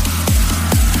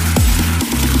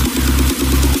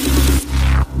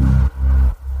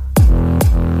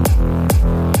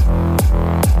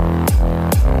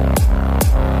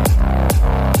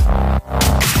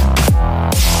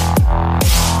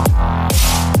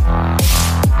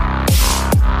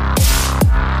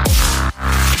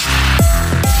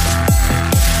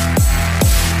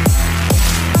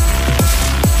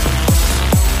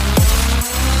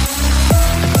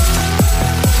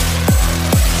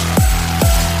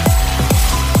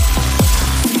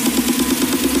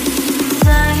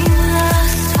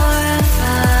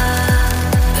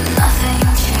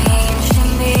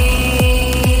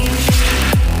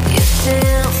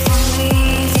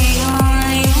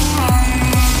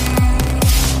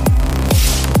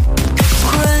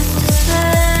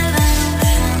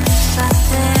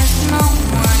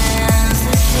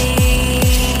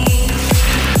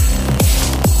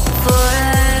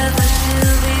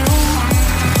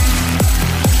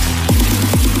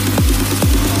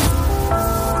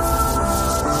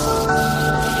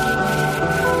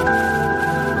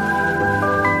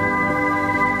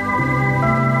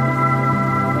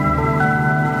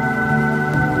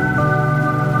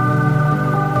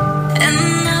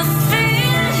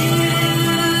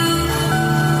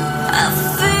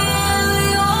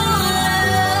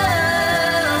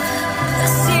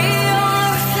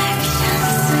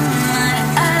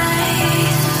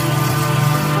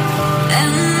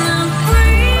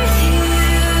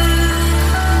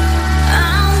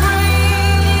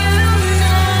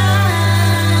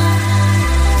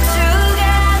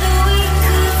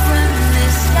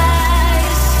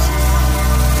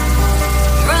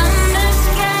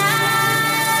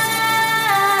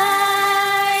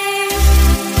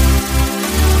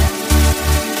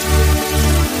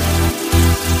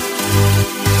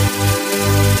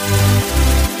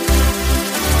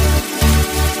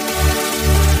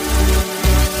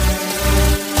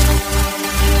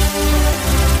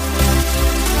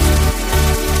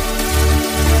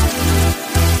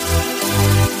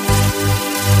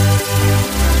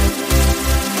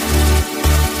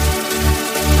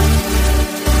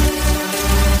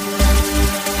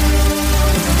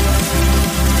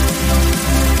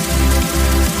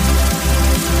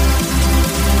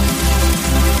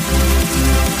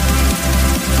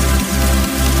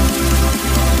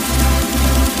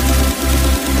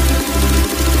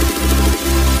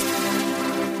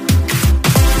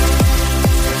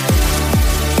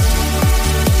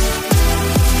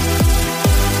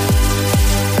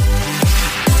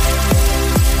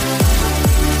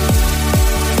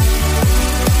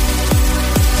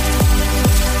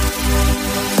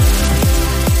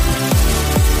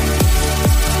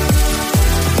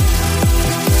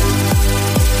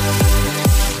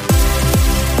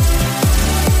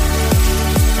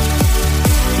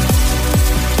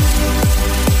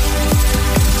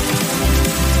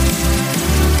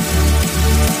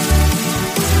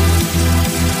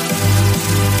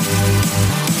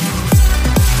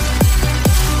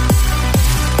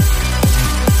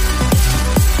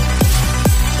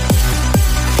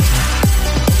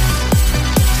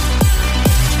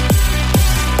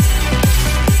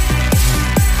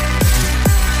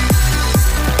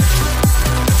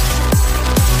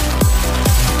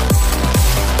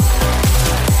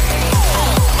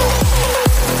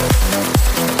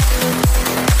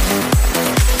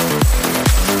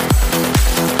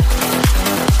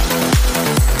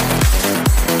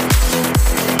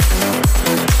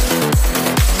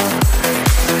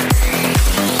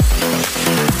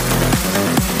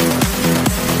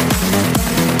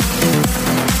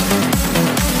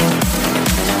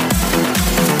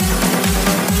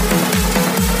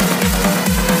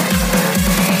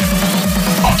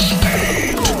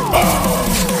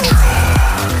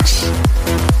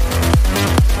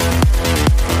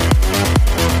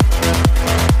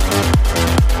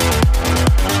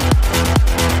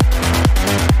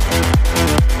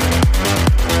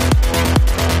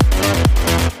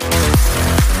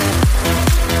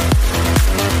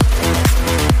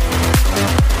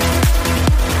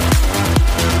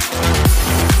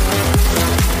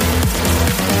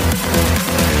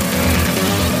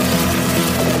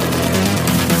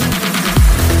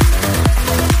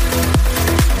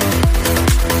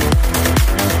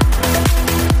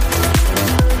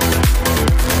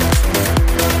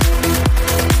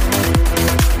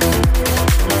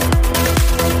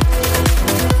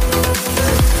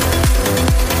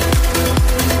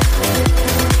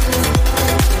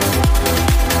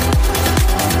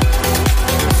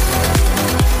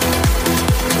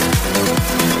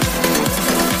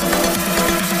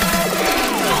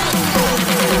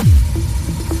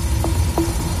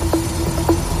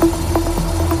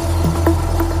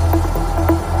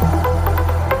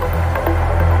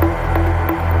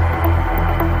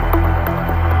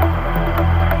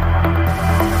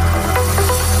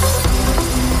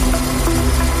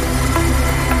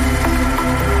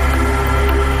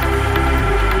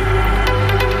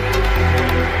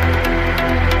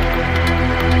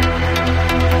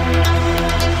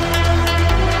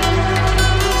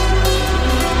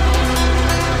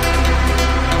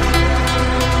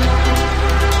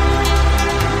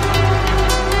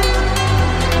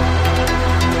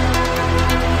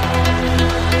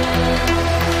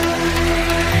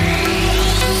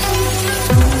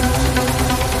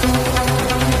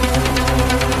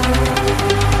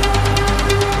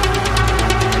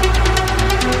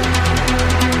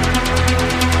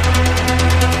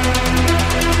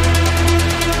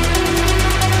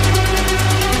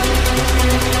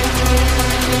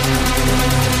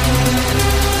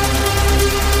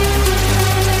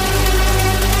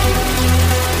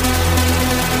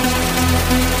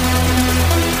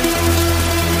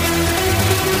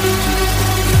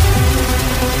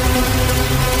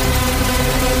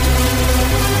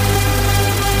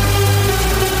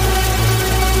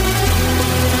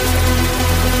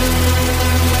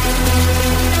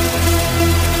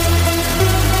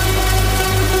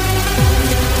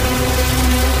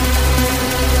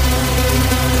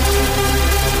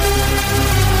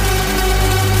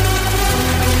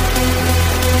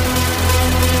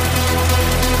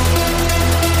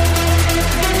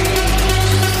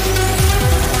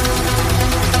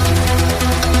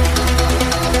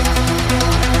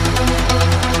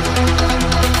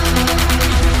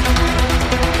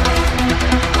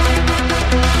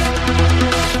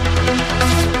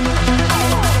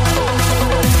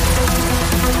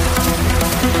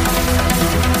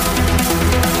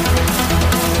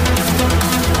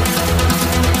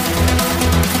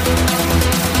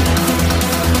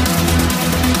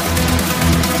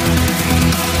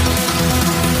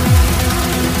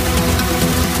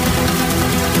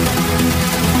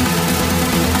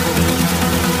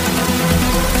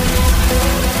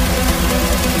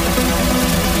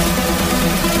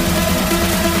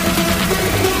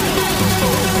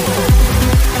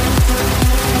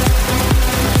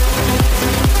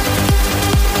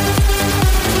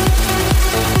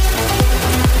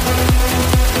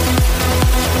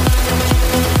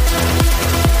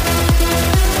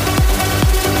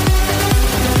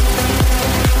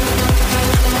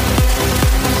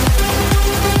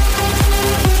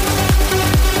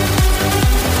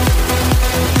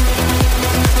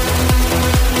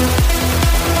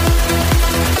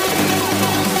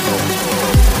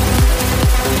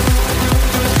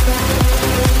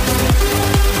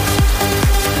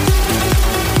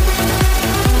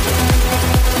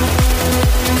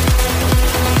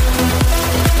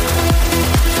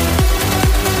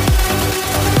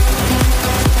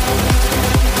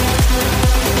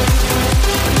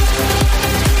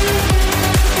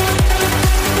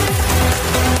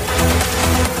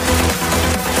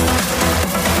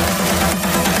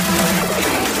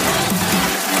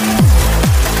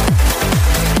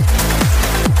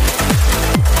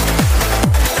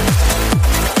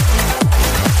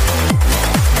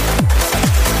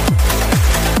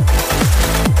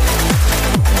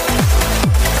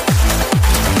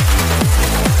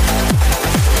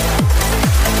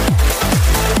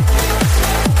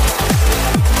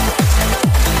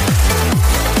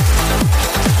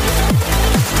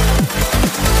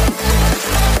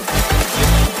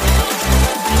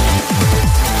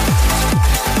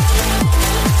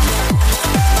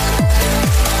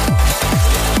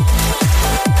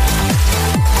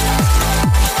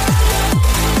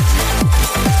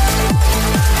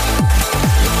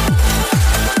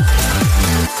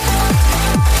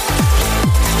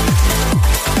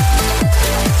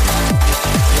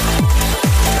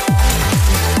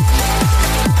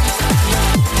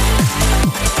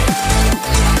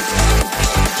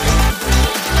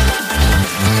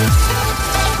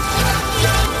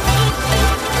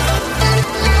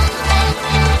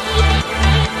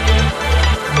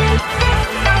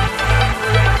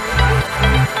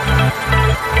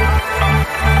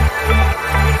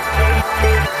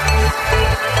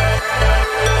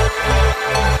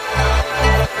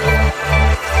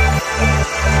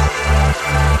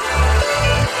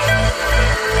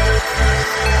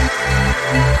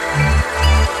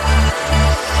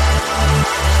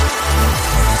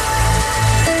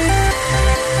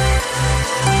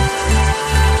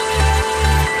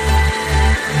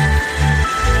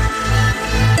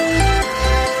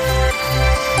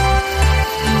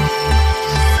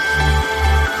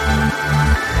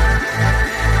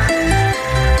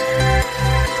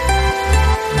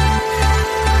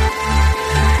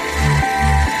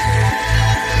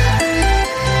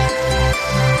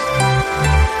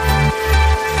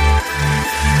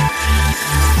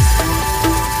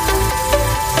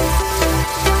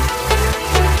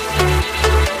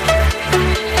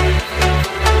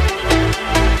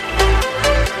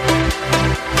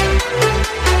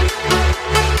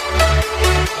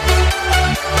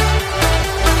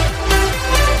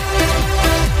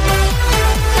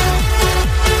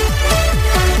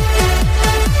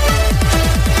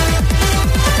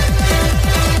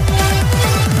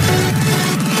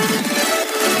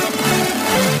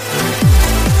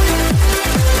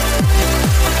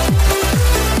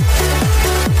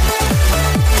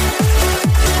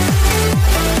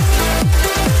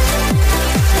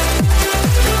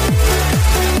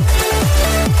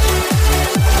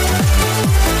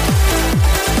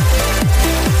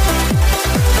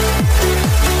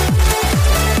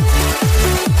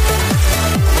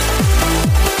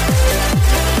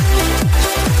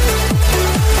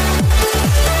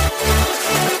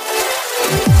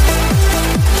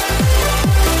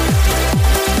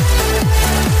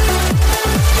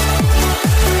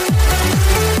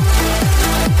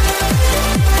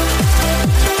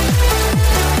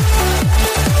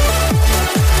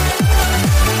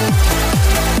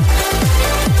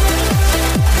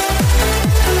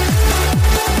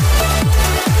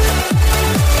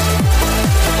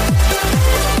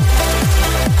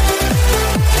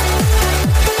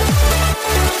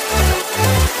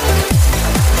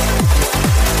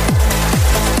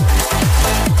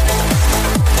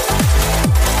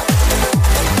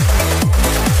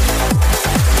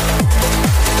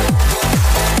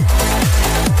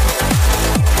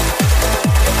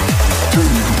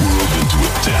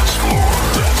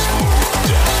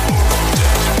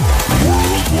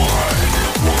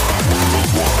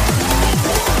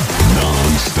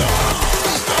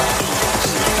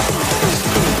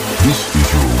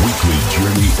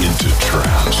 to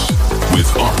Trance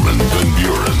with Armin van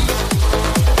Buuren.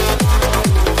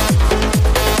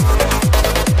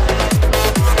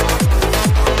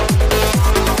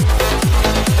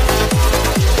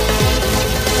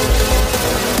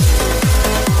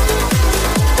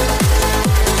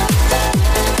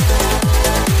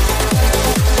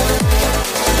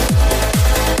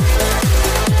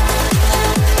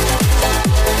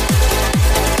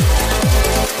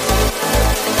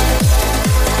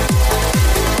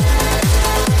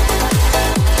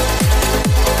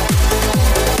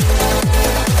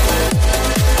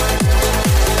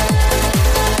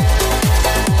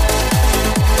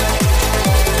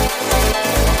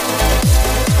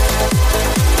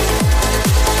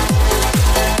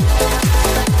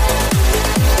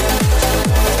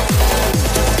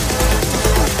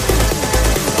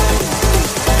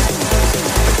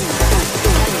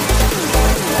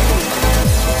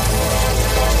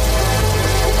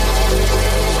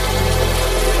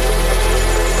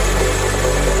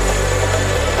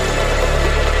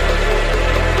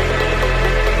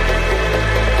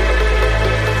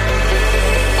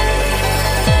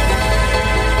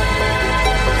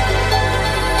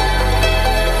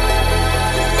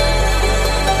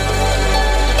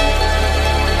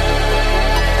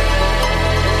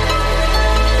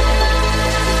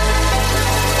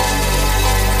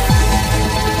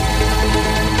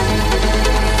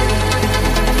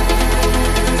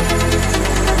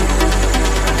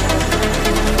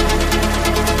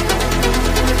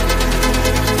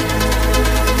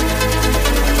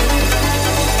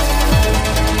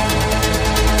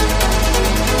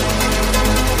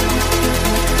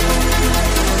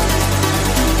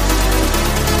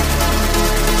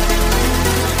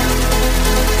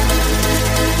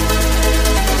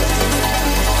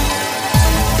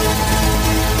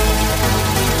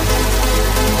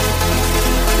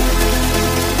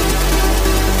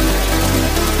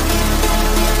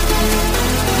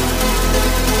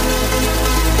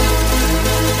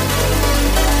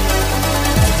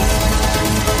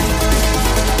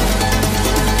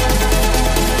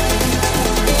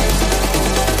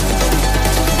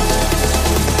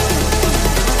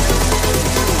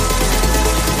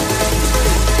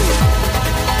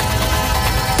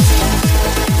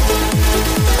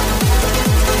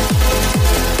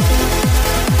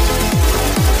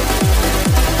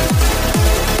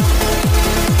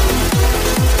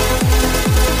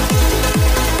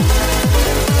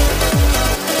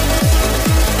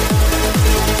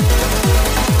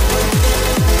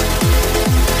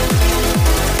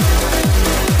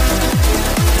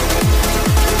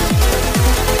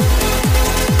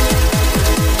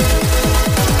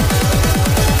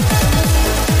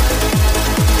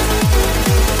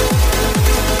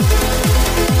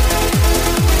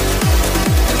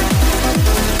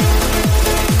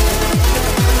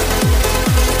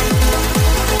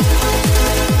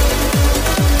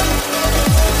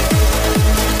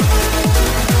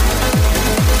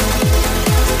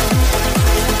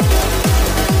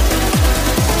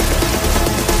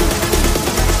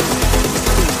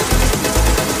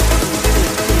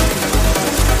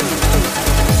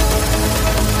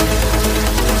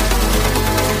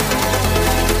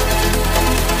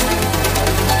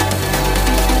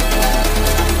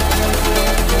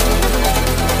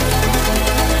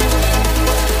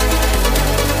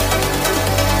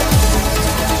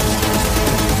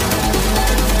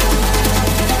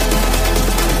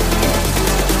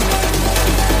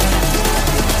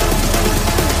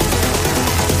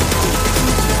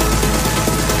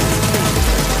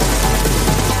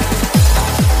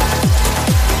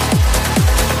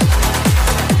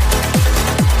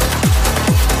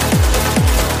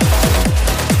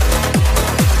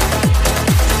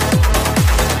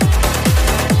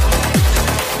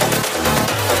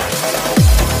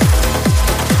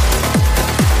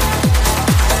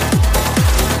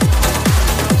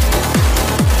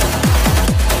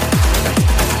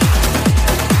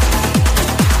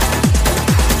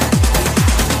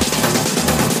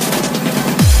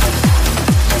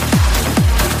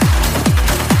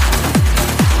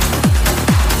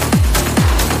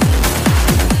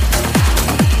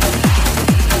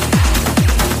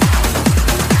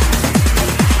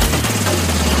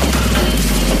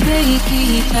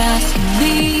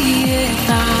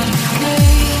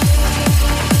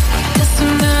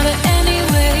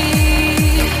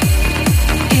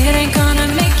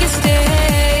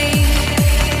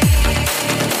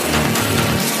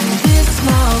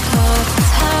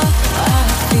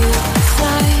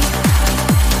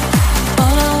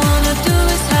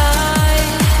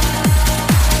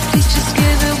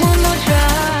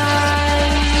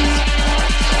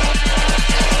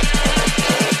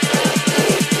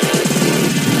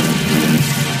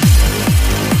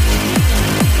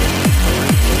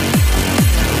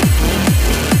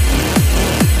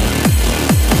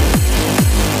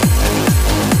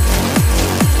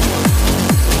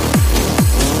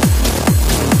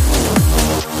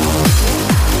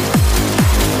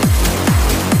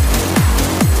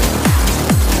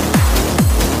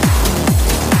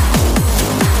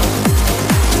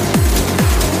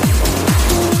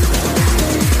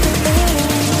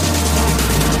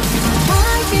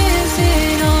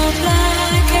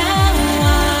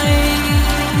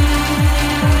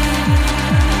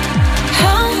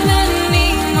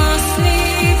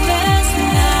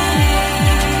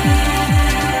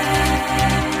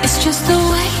 the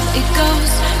way it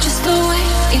goes, just the way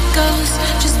it goes,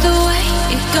 just the way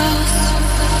it goes.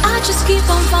 I just keep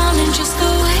on falling, just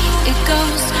the way it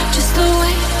goes, just the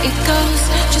way it goes,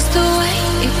 just the way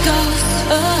it goes.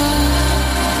 Oh.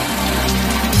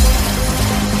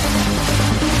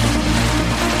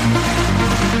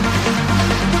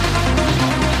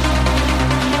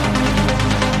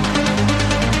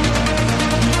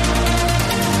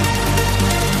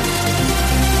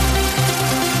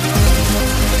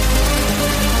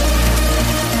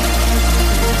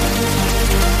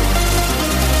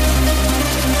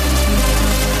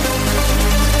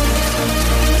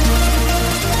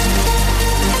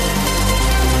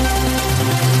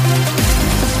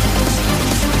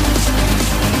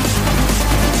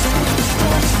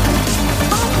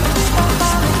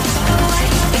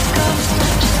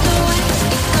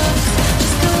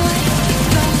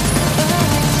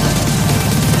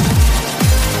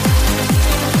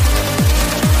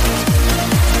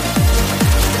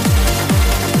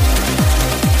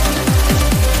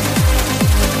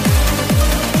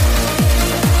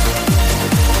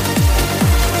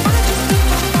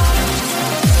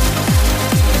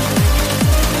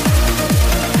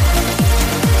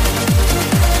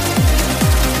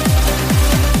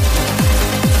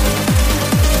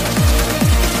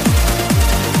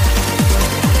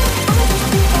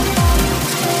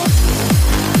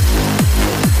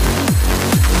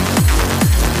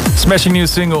 Smashing new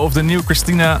single of the new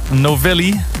Christina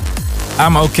Novelli,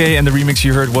 I'm Okay, and the remix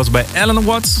you heard was by Alan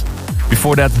Watts.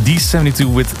 Before that, D72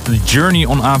 with Journey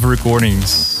on AVIRA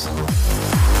Recordings.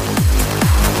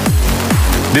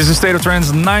 This is State of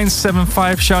Trance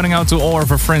 975, shouting out to all of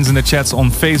our friends in the chats on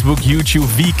Facebook, YouTube,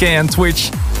 VK and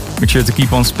Twitch. Make sure to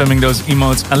keep on spamming those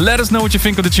emotes and let us know what you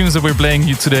think of the tunes that we're playing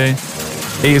here today.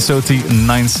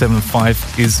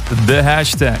 ASOT975 is the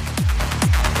hashtag.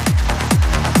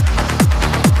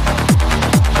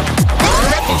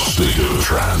 State of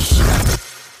Trance.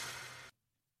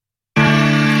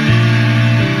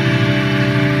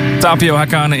 Tapio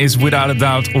Hakane is without a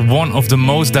doubt one of the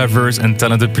most diverse and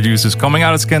talented producers coming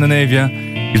out of Scandinavia.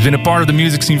 He's been a part of the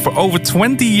music scene for over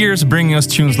 20 years, bringing us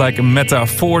tunes like Meta,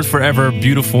 Forward Forever,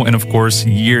 Beautiful, and of course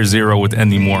Year Zero with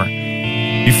Andy Moore.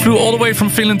 He flew all the way from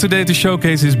Finland today to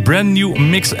showcase his brand new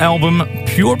mix album,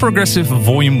 Pure Progressive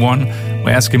Volume 1.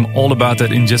 We ask him all about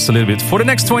that in just a little bit. For the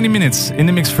next 20 minutes, in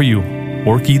the mix for you,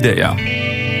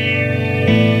 Orchidea.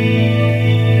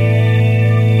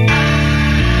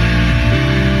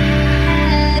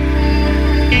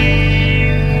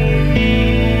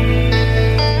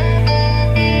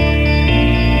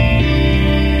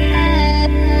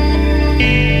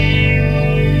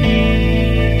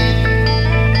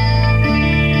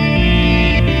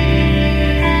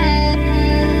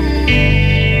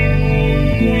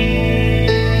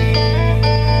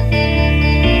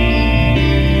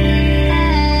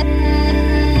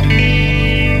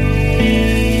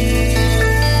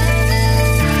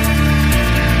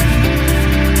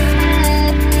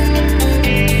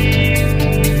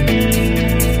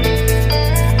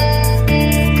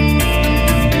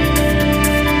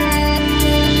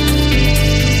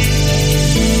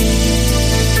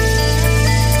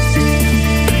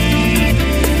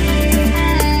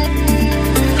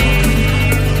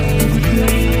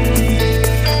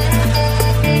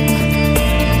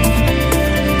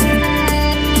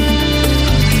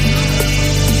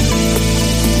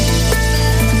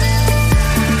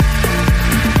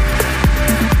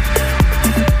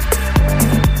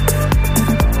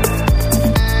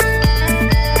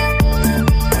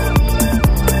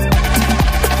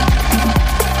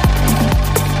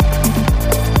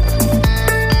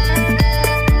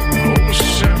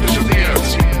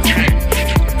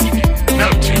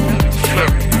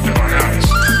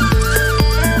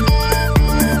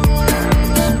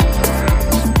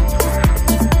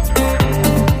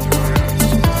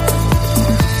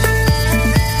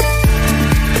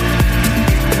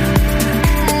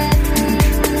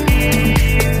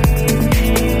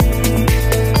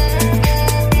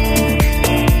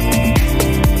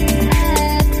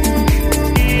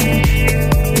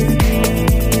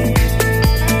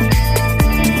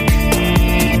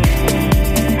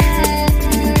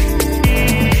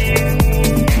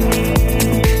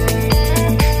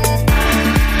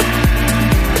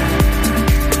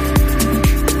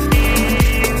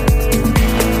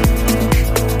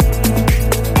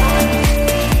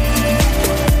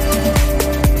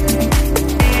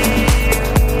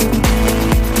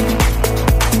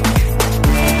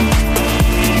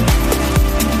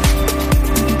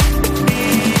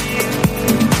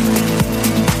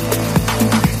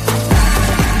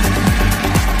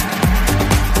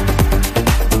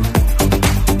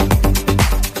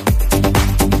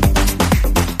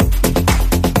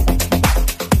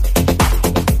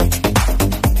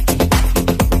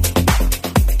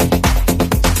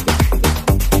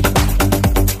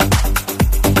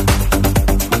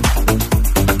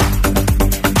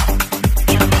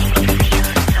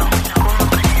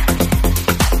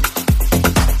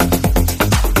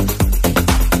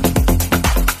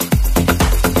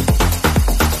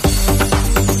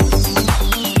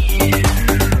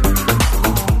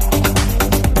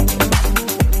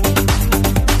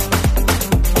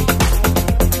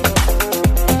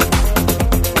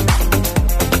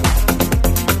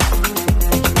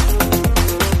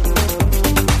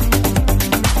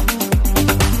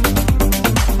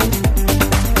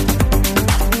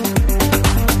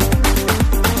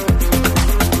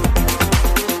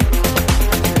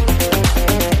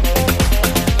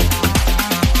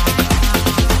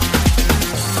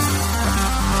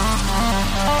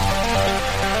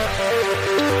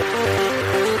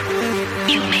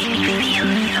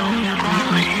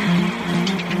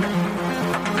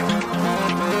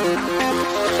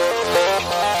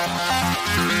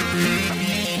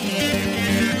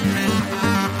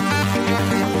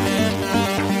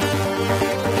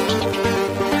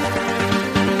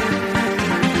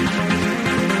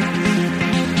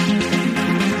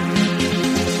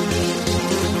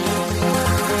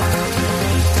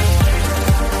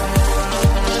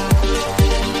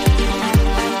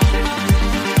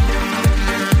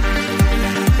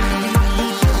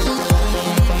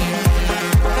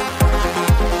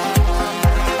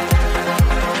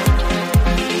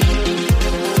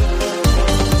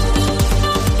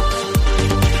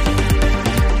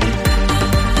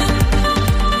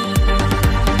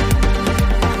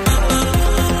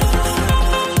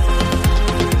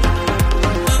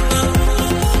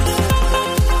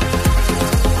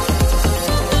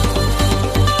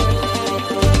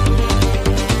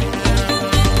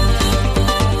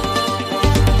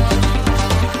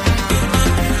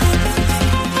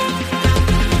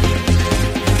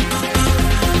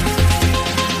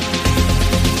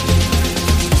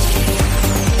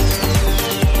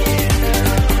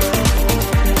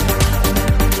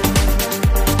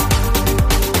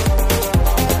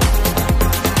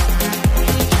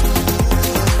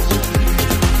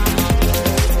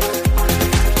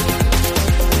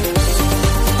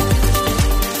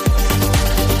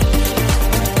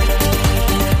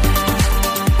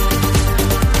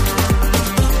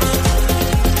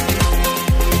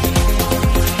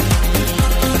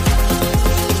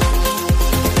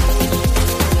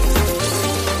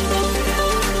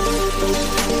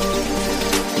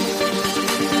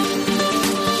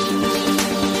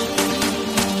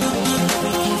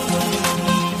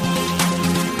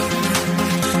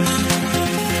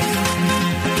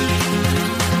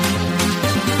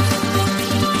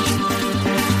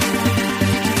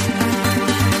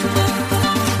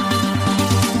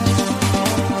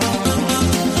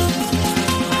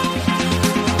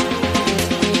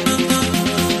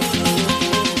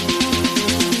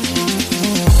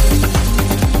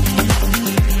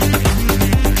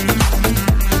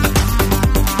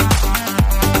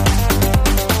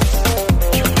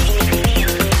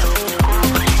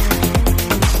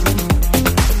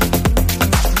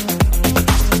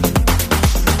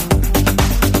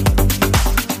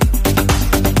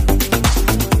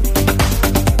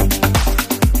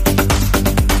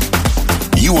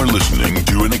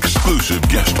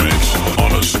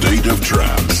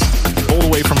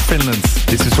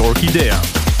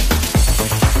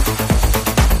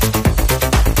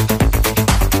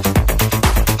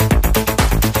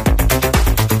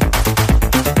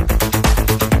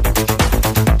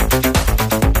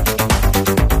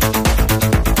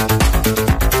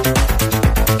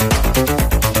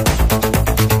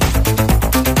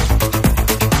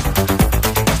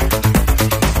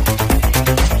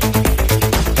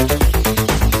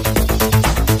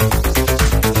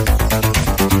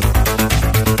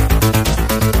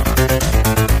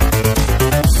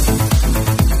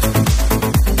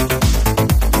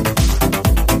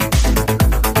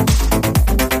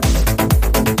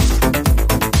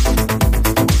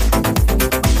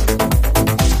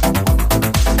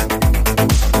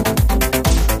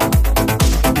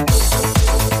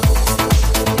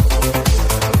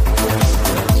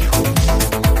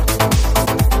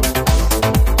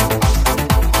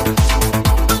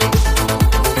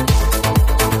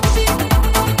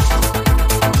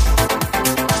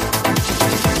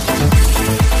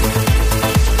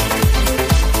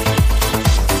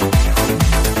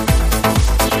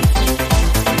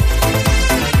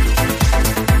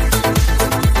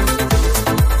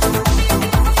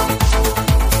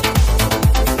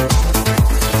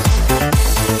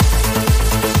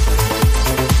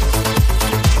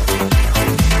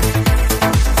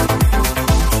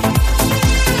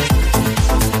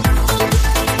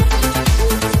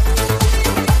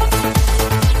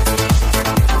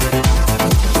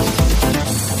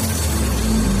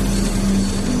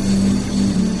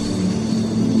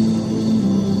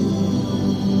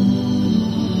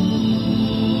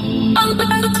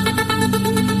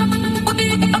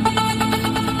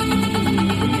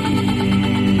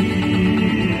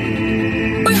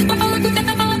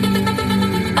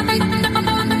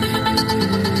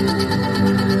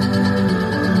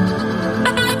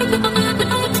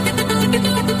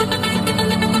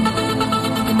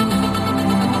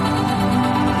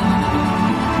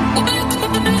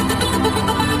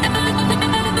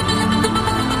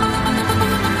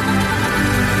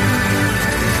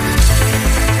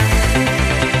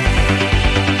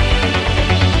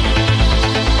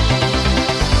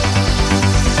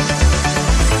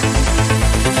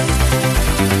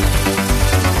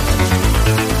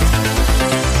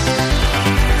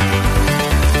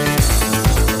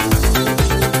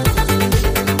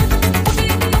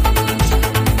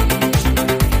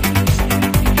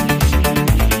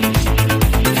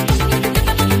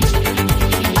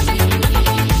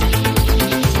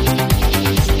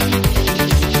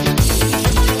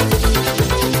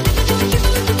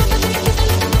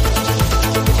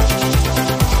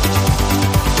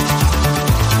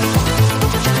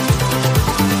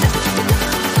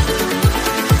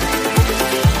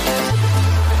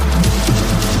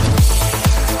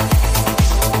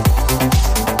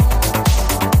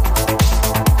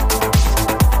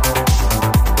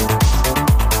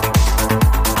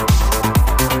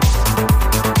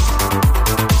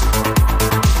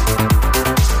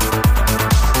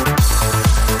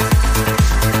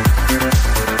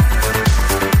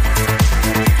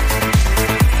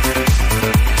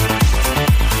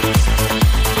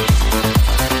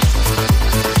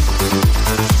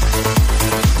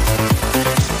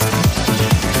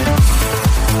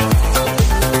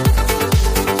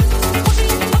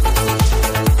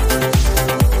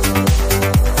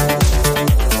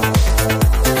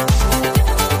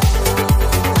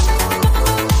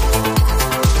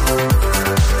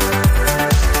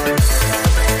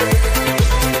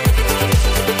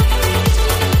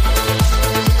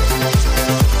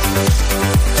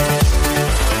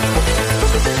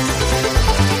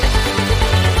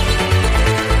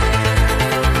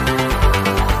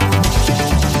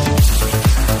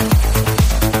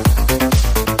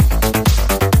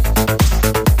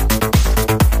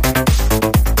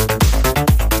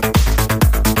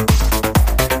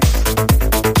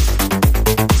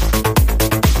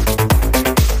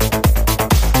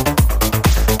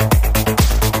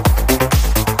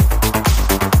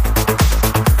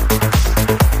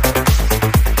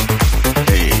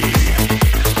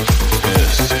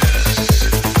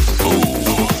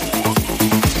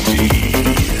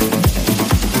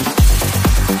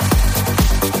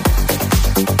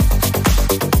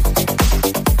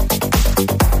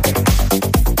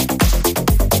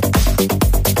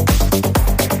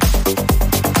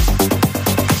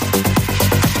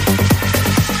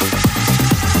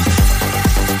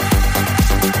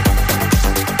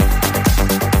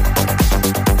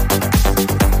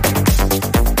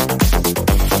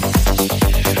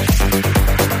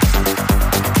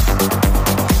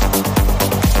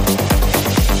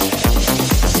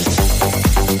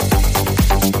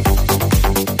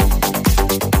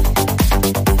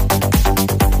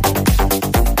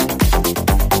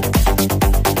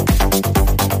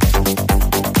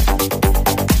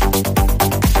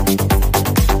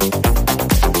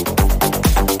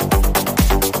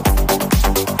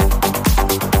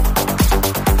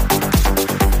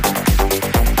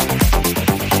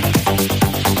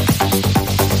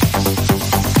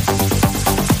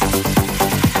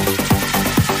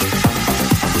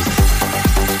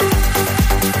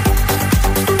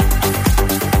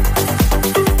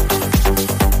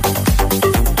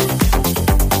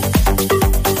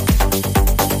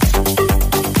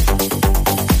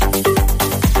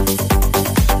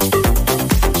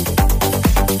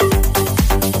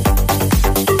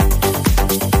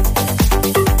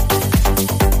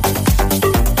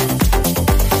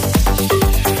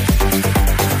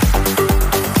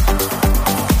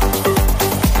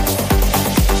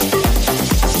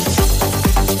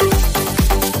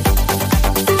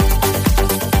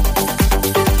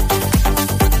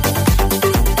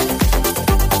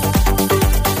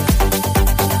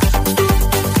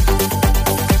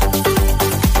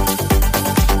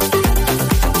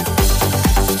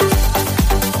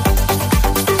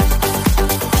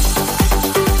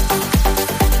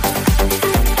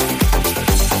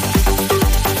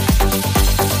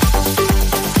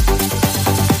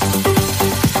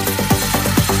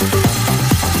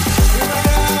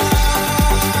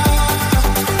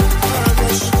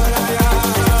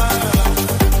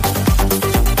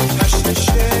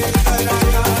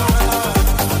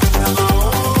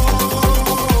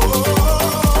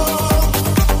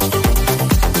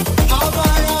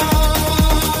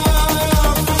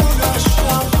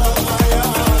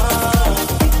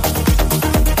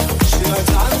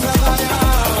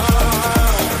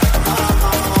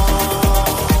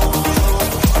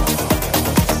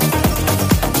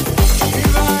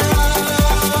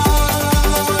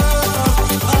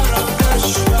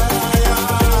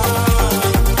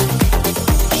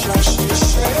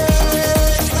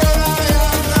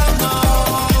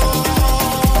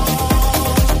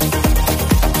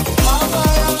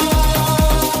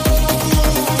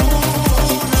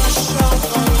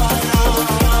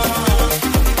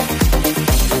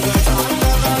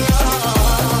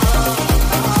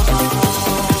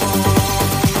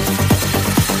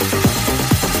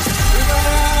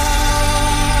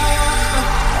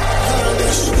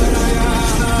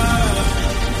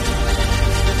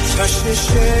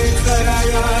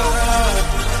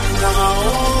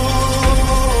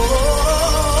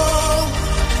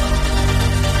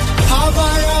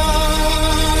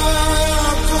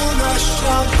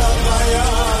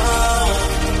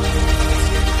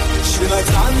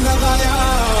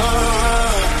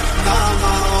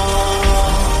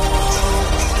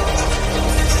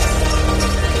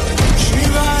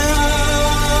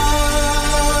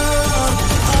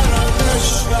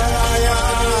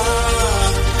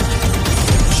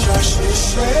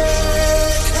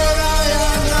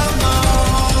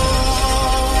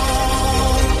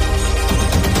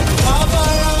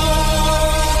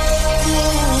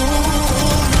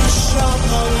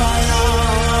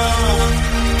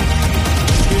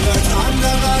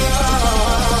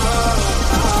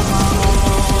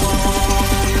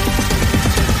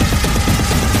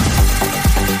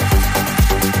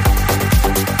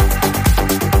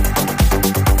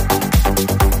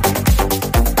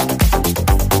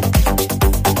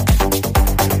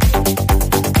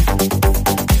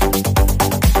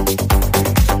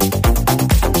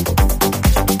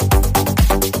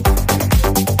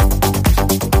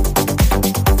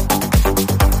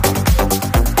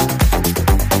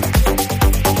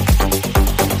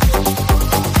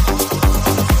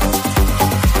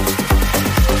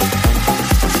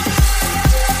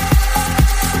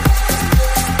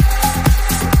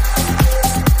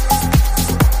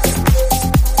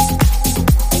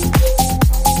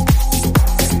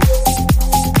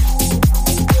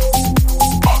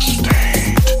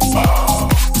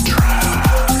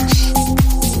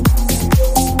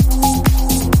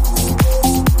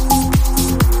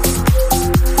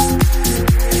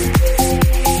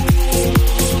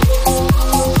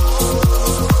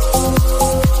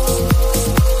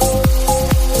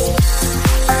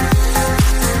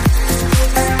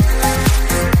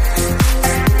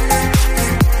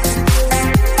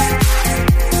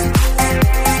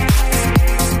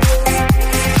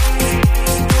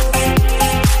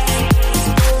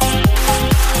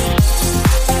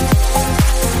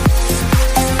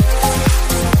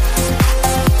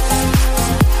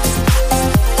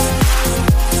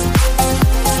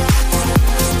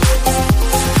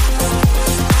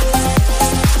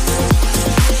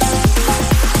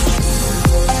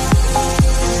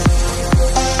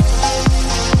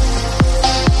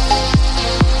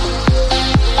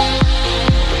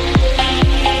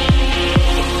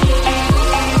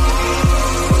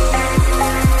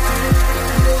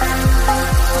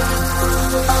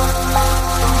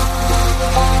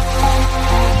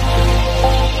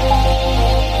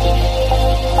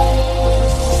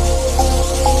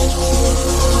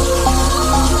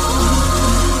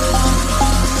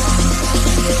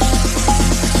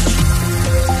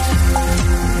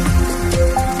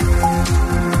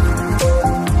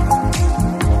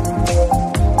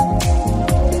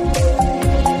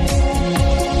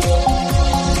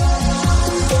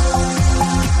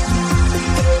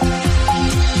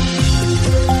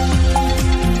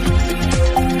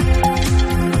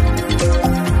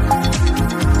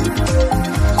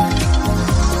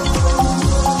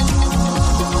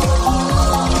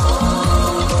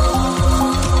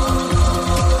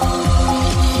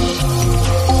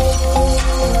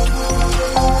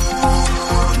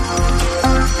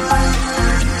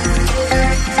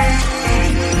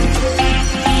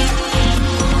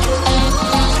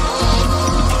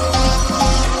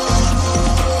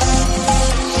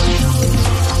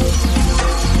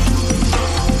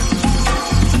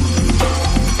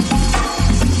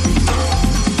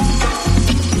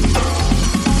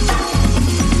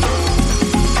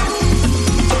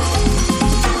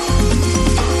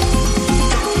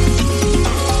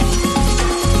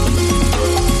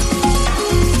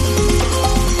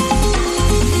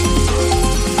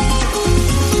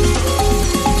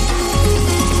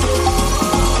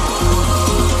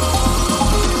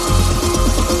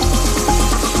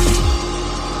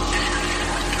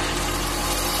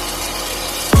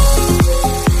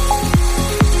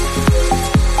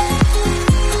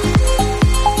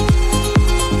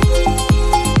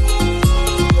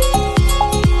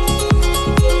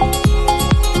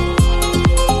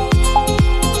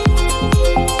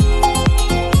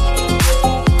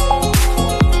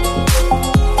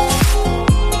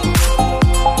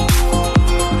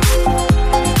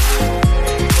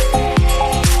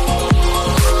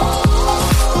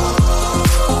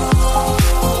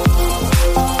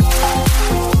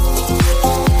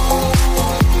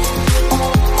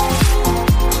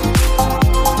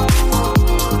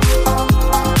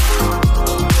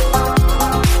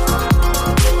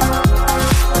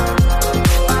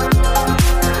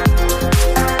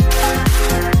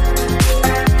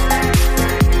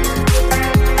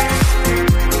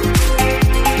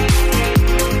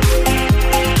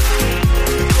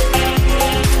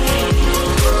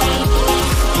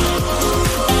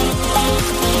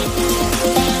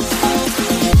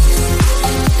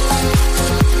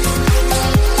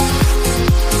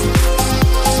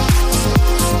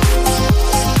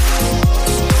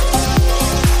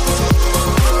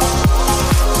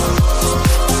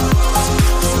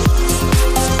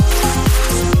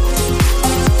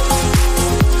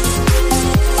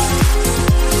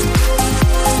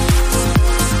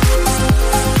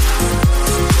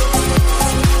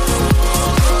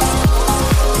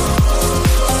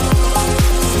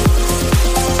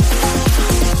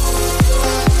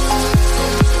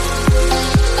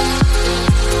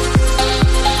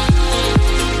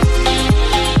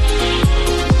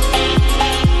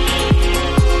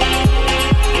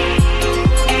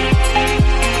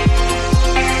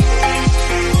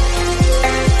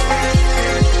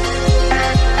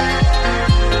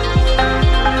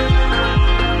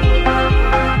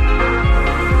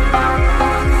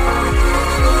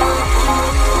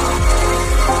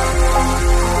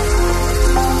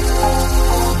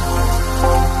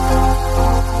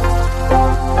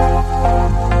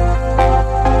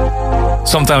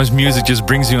 Sometimes music just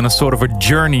brings you on a sort of a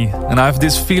journey. And I have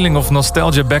this feeling of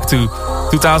nostalgia back to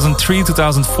 2003,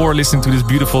 2004, listening to these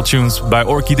beautiful tunes by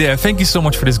Orchidea. Thank you so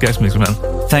much for this guest mix, man.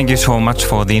 Thank you so much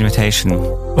for the invitation.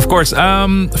 Of course.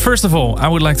 First of all, I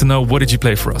would like to know, what did you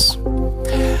play for us?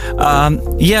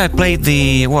 I played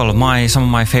some of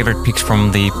my favorite picks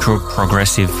from the Pure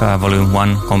Progressive Volume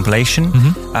 1 compilation.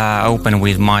 Open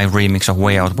with my remix of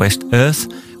Way Out West Earth,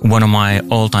 one of my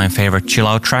all-time favorite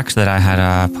chill-out tracks that I had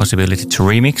a possibility to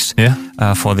remix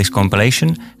for this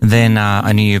compilation. Then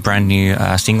a brand new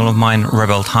single of mine,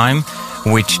 Rebel Time,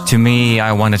 which to me,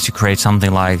 I wanted to create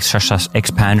something like Sasha's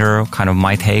Expander, kind of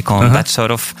my take on that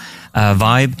sort of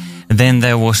vibe. Then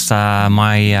there was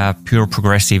my pure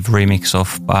progressive remix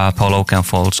of Paul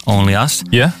Oakenfold's Only Us.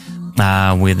 Yeah.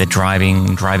 With the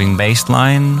driving bass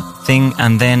line thing.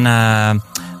 And then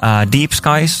Deep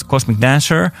Skies, Cosmic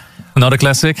Dancer. Another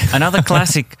classic. Another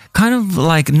classic, kind of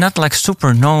like, not like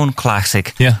super known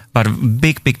classic, but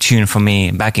big tune for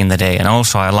me back in the day. And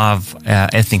also I love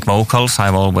ethnic vocals.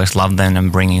 I've always loved them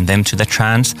and bringing them to the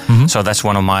trance. So that's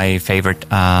one of my favorite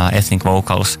ethnic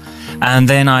vocals. And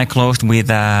then I closed with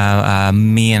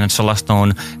me and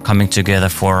Solarstone coming together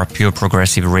for a pure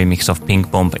progressive remix of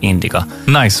Pink Bomb Indica.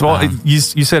 Nice. Well, you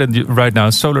said it right now.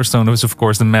 Solarstone was, of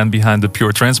course, the man behind the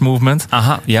pure trance movement.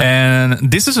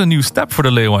 And this is a new step for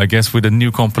the label, I guess, with a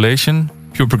new compilation,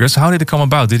 Pure Progressive. How did it come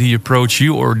about? Did he approach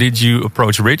you, or did you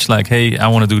approach Rich like, hey, I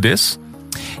want to do this?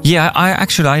 Yeah, I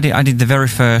did the very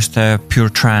first Pure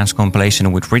Trance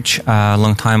compilation with Rich a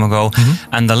long time ago.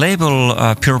 And the label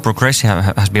Pure Progressive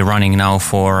has been running now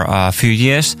for a few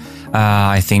years.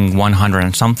 I think 100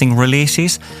 and something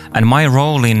releases. And my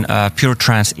role in Pure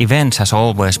Trance events has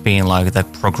always been like the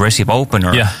progressive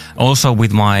opener. Also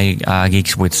with my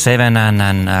gigs with Seven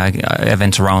and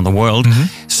events around the world.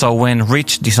 So when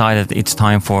Rich decided it's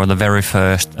time for the very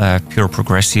first Pure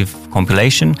Progressive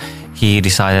compilation, he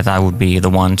decided I would be the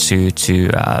one to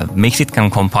mix it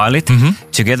and compile it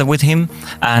together with him.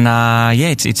 And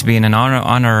it's been an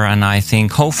honor, and I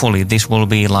think hopefully this will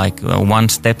be like one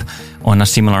step on a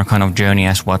similar kind of journey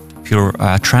as what Pure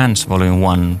Trance Volume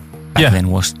 1 back then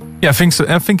was. Yeah, I think so.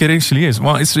 I think it actually is.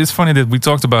 Well, it's funny that we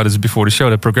talked about this before the show,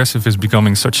 that progressive is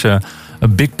becoming such a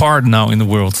big part now in the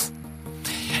world.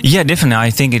 Yeah, definitely.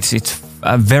 I think it's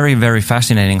very, very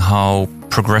fascinating how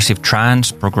progressive trance,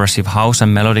 progressive house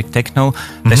and melodic techno,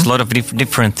 there's a lot of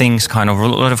different things, kind of a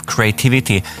lot of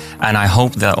creativity, and I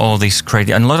hope that all this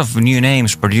and a lot of new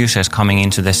names, producers coming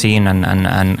into the scene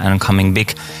and coming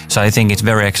big. So I think it's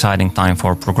very exciting time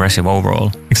for progressive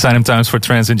overall. Exciting times for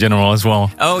trance in general as well.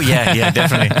 Oh yeah,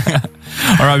 definitely.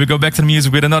 All right, we go back to the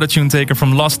music with another tune taker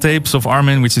from Lost Tapes of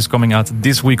Armin, which is coming out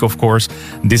this week, of course.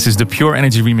 This is the Pure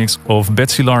Energy remix of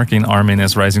Betsy Larkin, Armin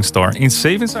as Rising Star in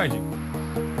Safe Inside You.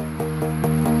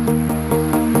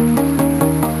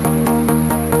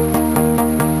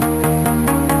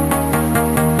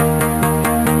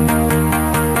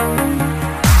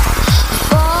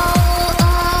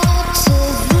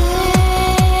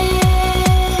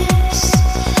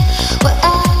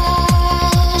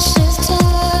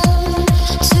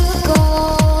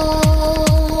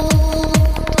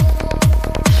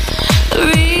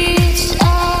 Reach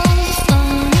out for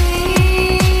me.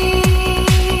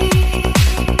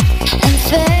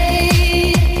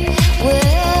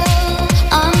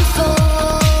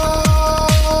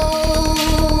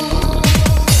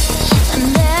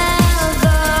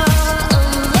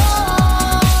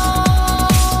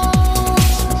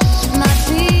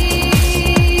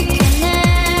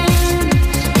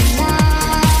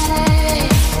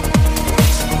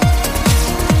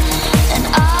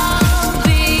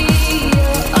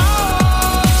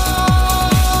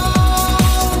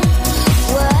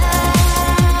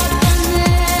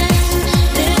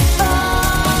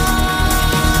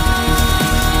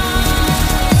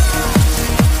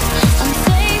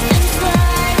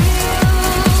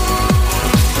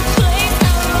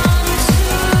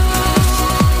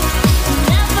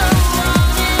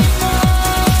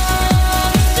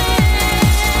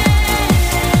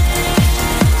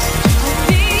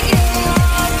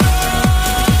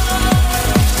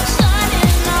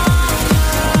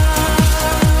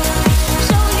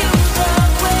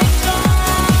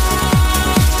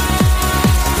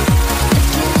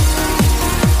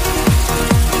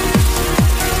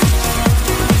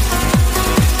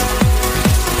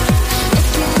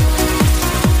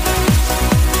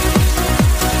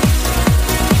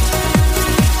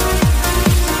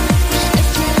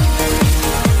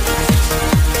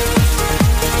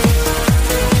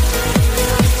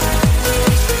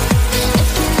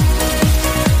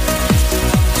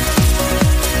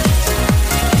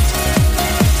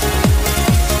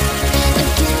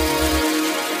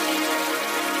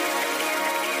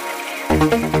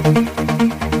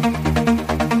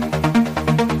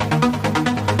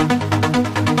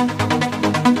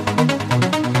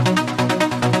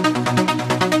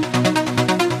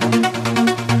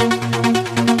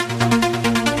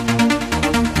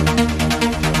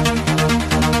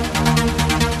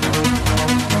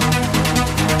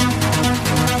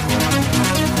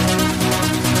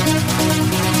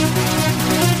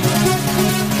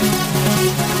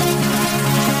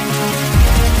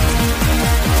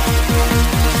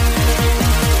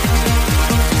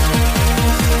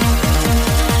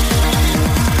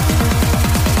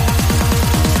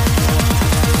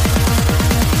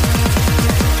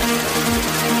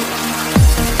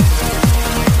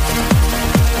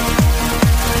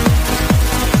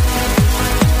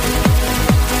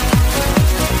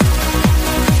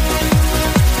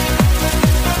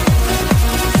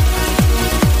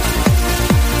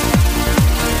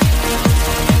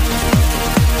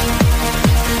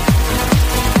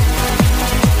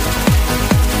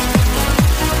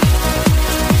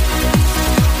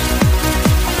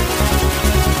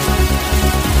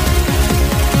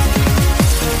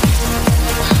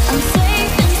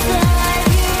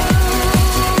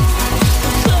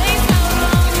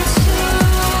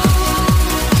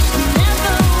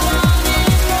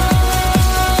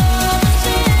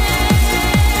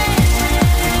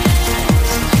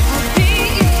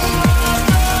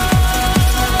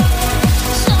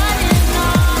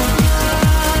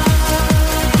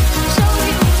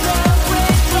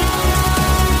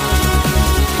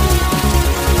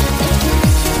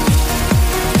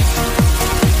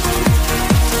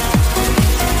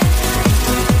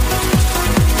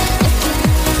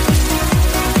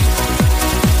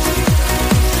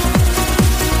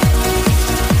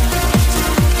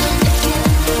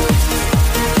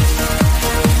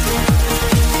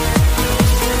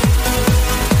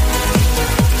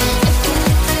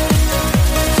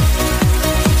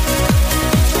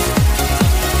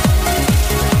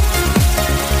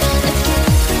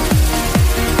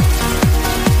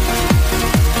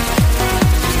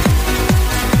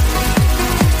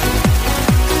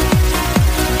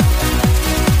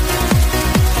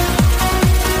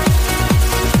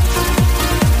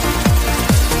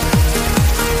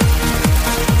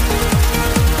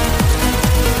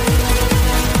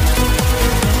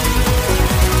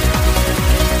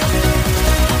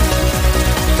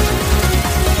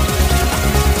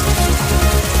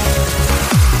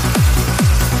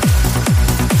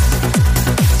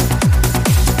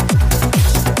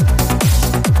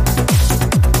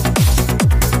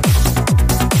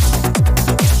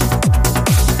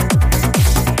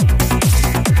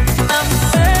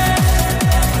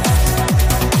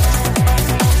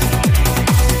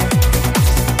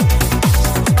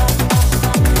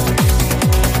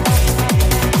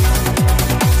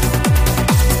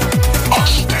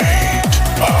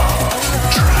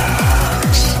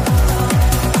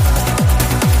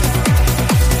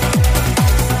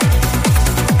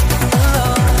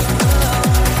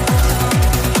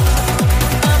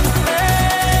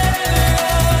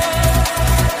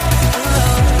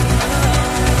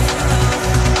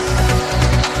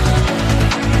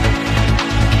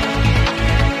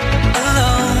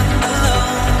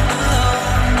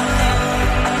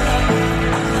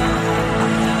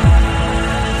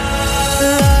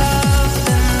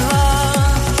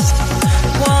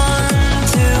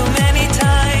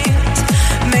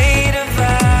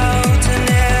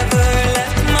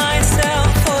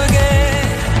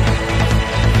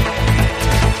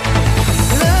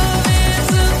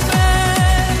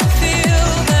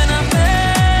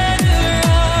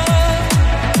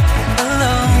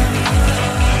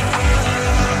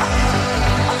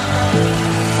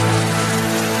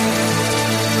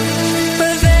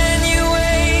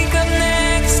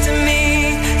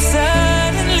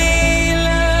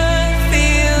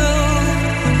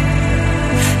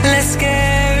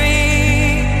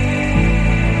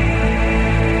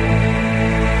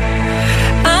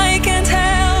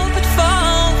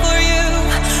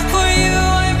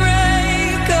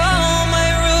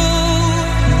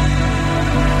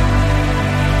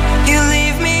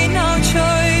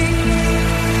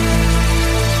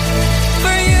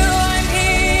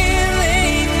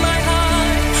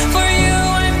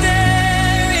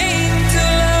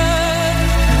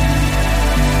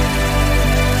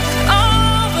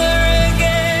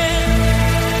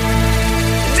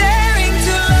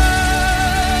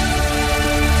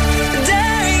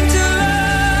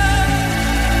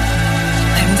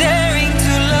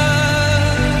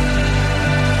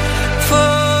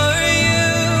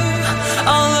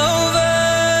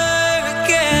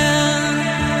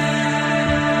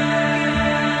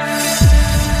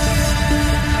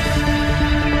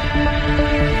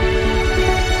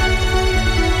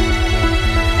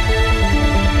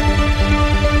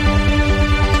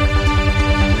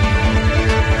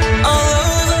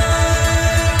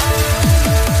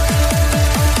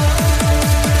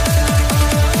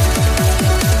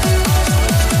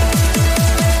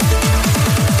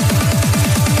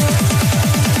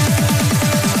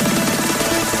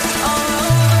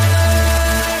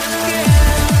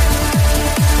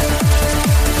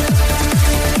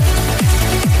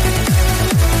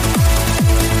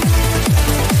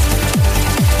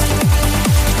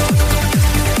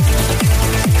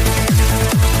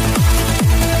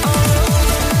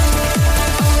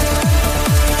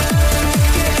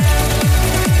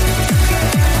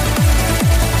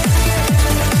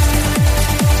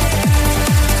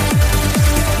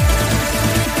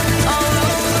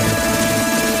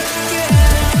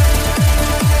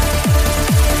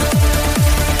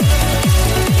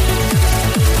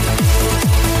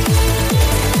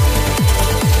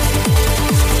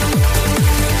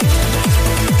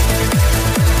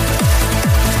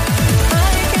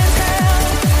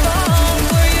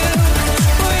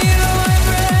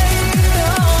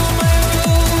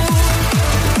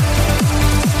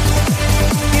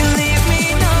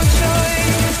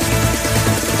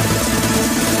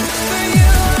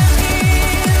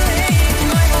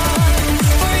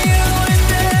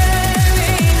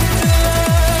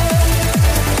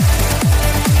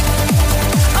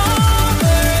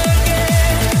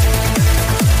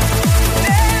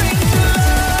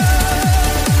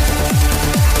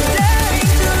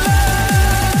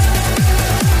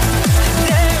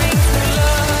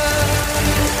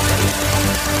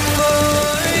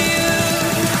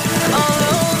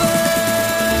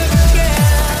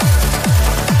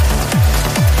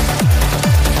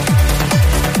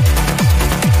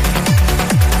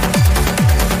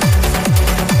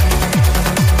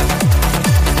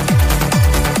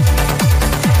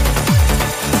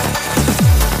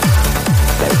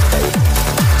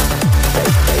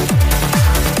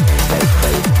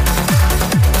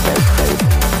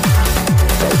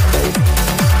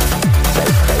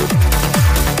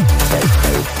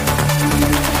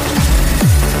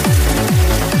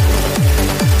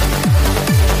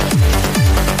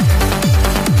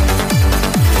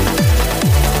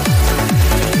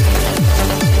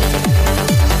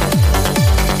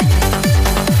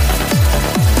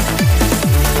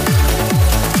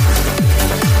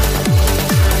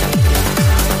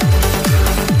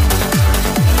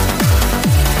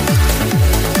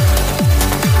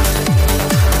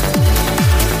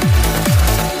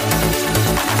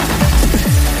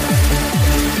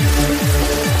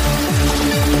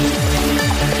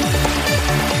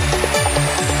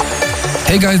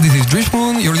 Hey guys, this is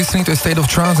Drishmoon. You're listening to A State of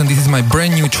Trance, and this is my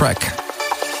brand new track.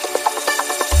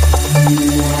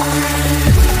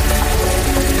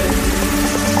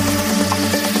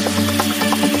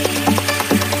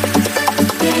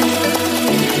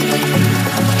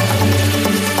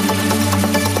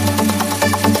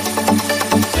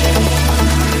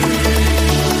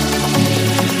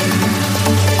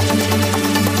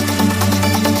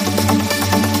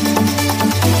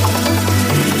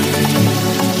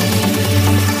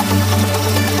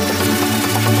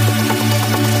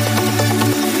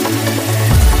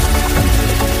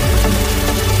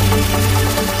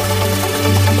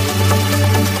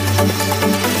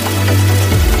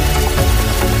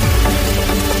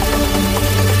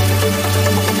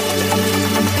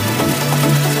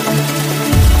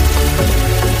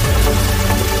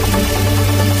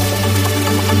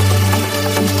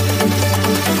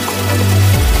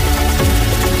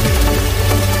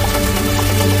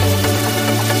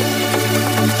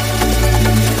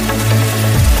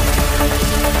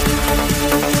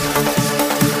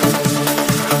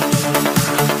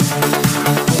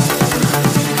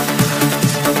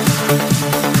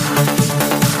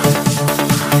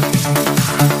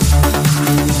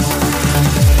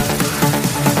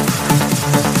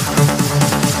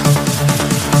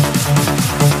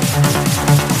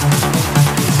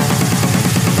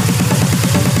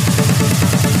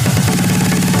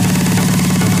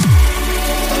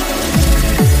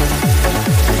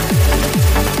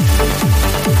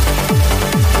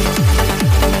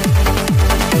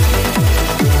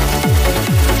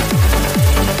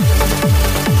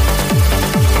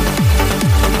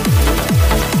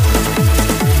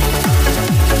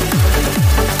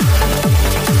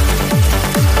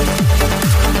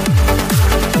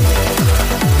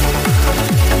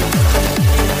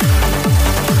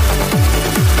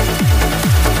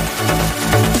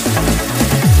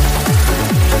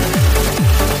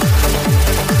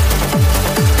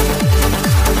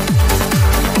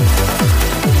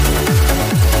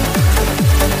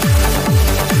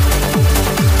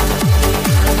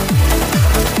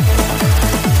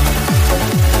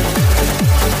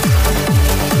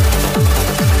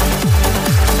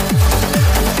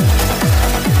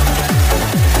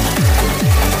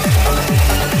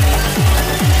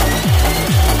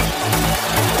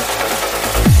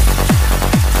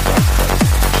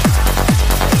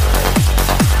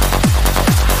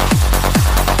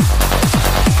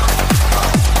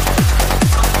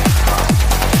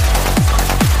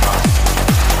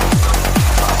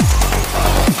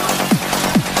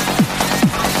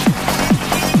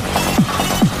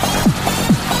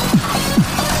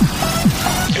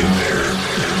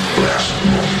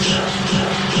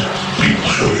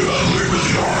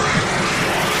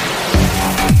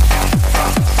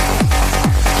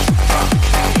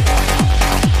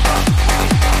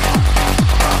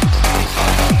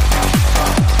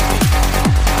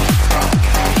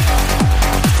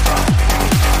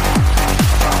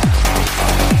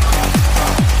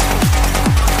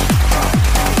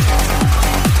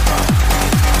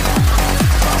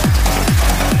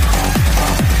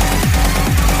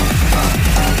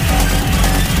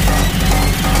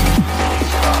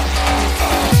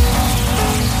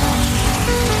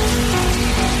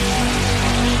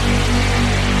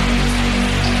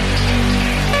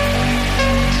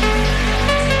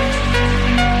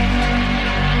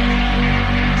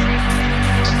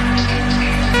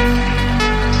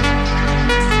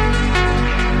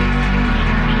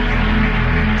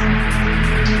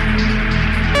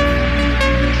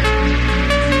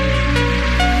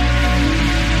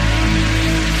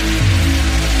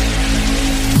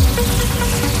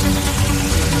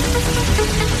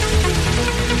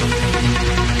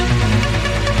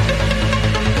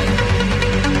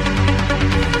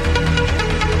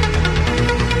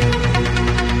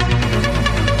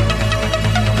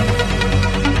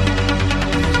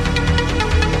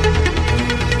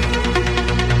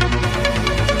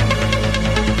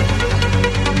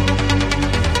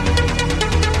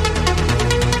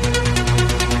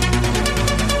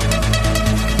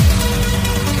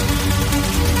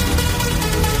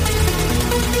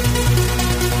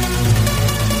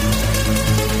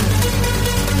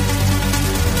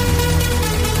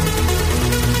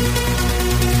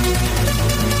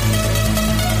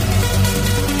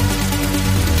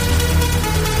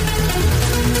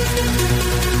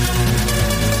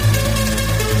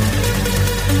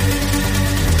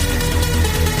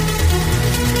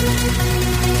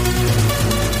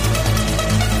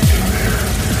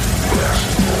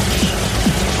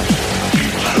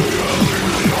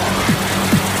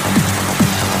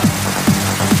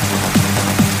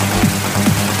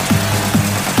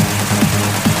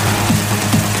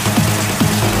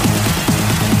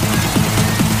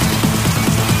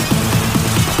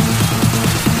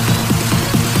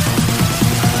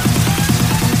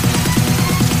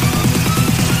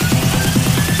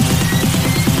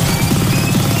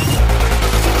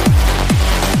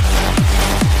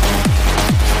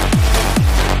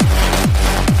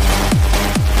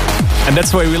 And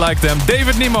that's why we like them.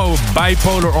 David Nemo,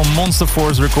 Bipolar on Monster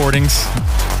Force Recordings.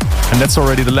 And that's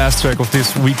already the last track of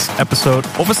this week's episode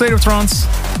of A State of Trance.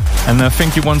 And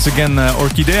thank you once again,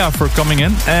 Orchidea, for coming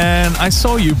in. And I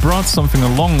saw you brought something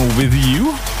along with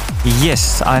you.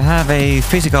 Yes, I have a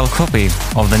physical copy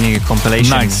of the new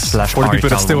compilation. Nice. For the people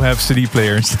that still have CD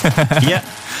players. Yeah.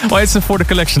 Well, it's for the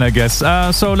collection, I guess.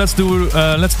 So let's do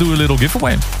a little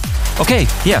giveaway. Okay,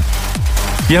 yeah.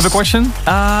 You have a question?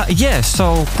 Yeah,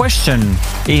 so question.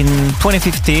 In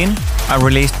 2015, I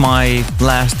released my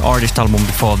last artist album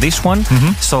before this one.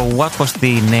 So what was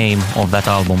the name of that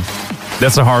album?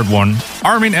 That's a hard one.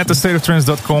 Armin at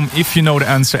thestateoftrance.com if you know the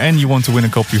answer and you want to win a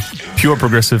copy of Pure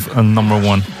Progressive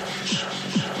 #1.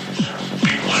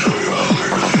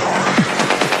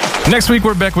 Next week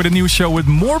we're back with a new show with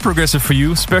more progressive for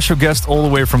you. Special guest all the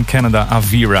way from Canada,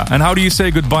 AVIRA. And how do you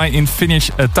say goodbye in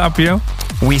Finnish, Tapio?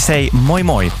 We say moi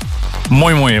moi.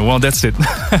 Moi moi, well that's it.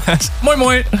 Moi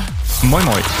moi. Moi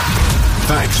moi.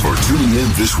 Thanks for tuning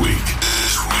in this week.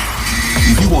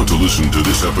 If you want to listen to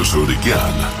this episode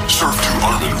again, surf to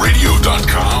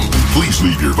ArminRadio.com. Please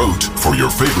leave your vote for your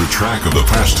favorite track of the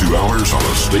past 2 hours on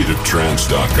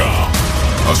AStateOfTrance.com.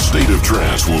 A State of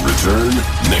Trance will return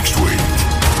next week.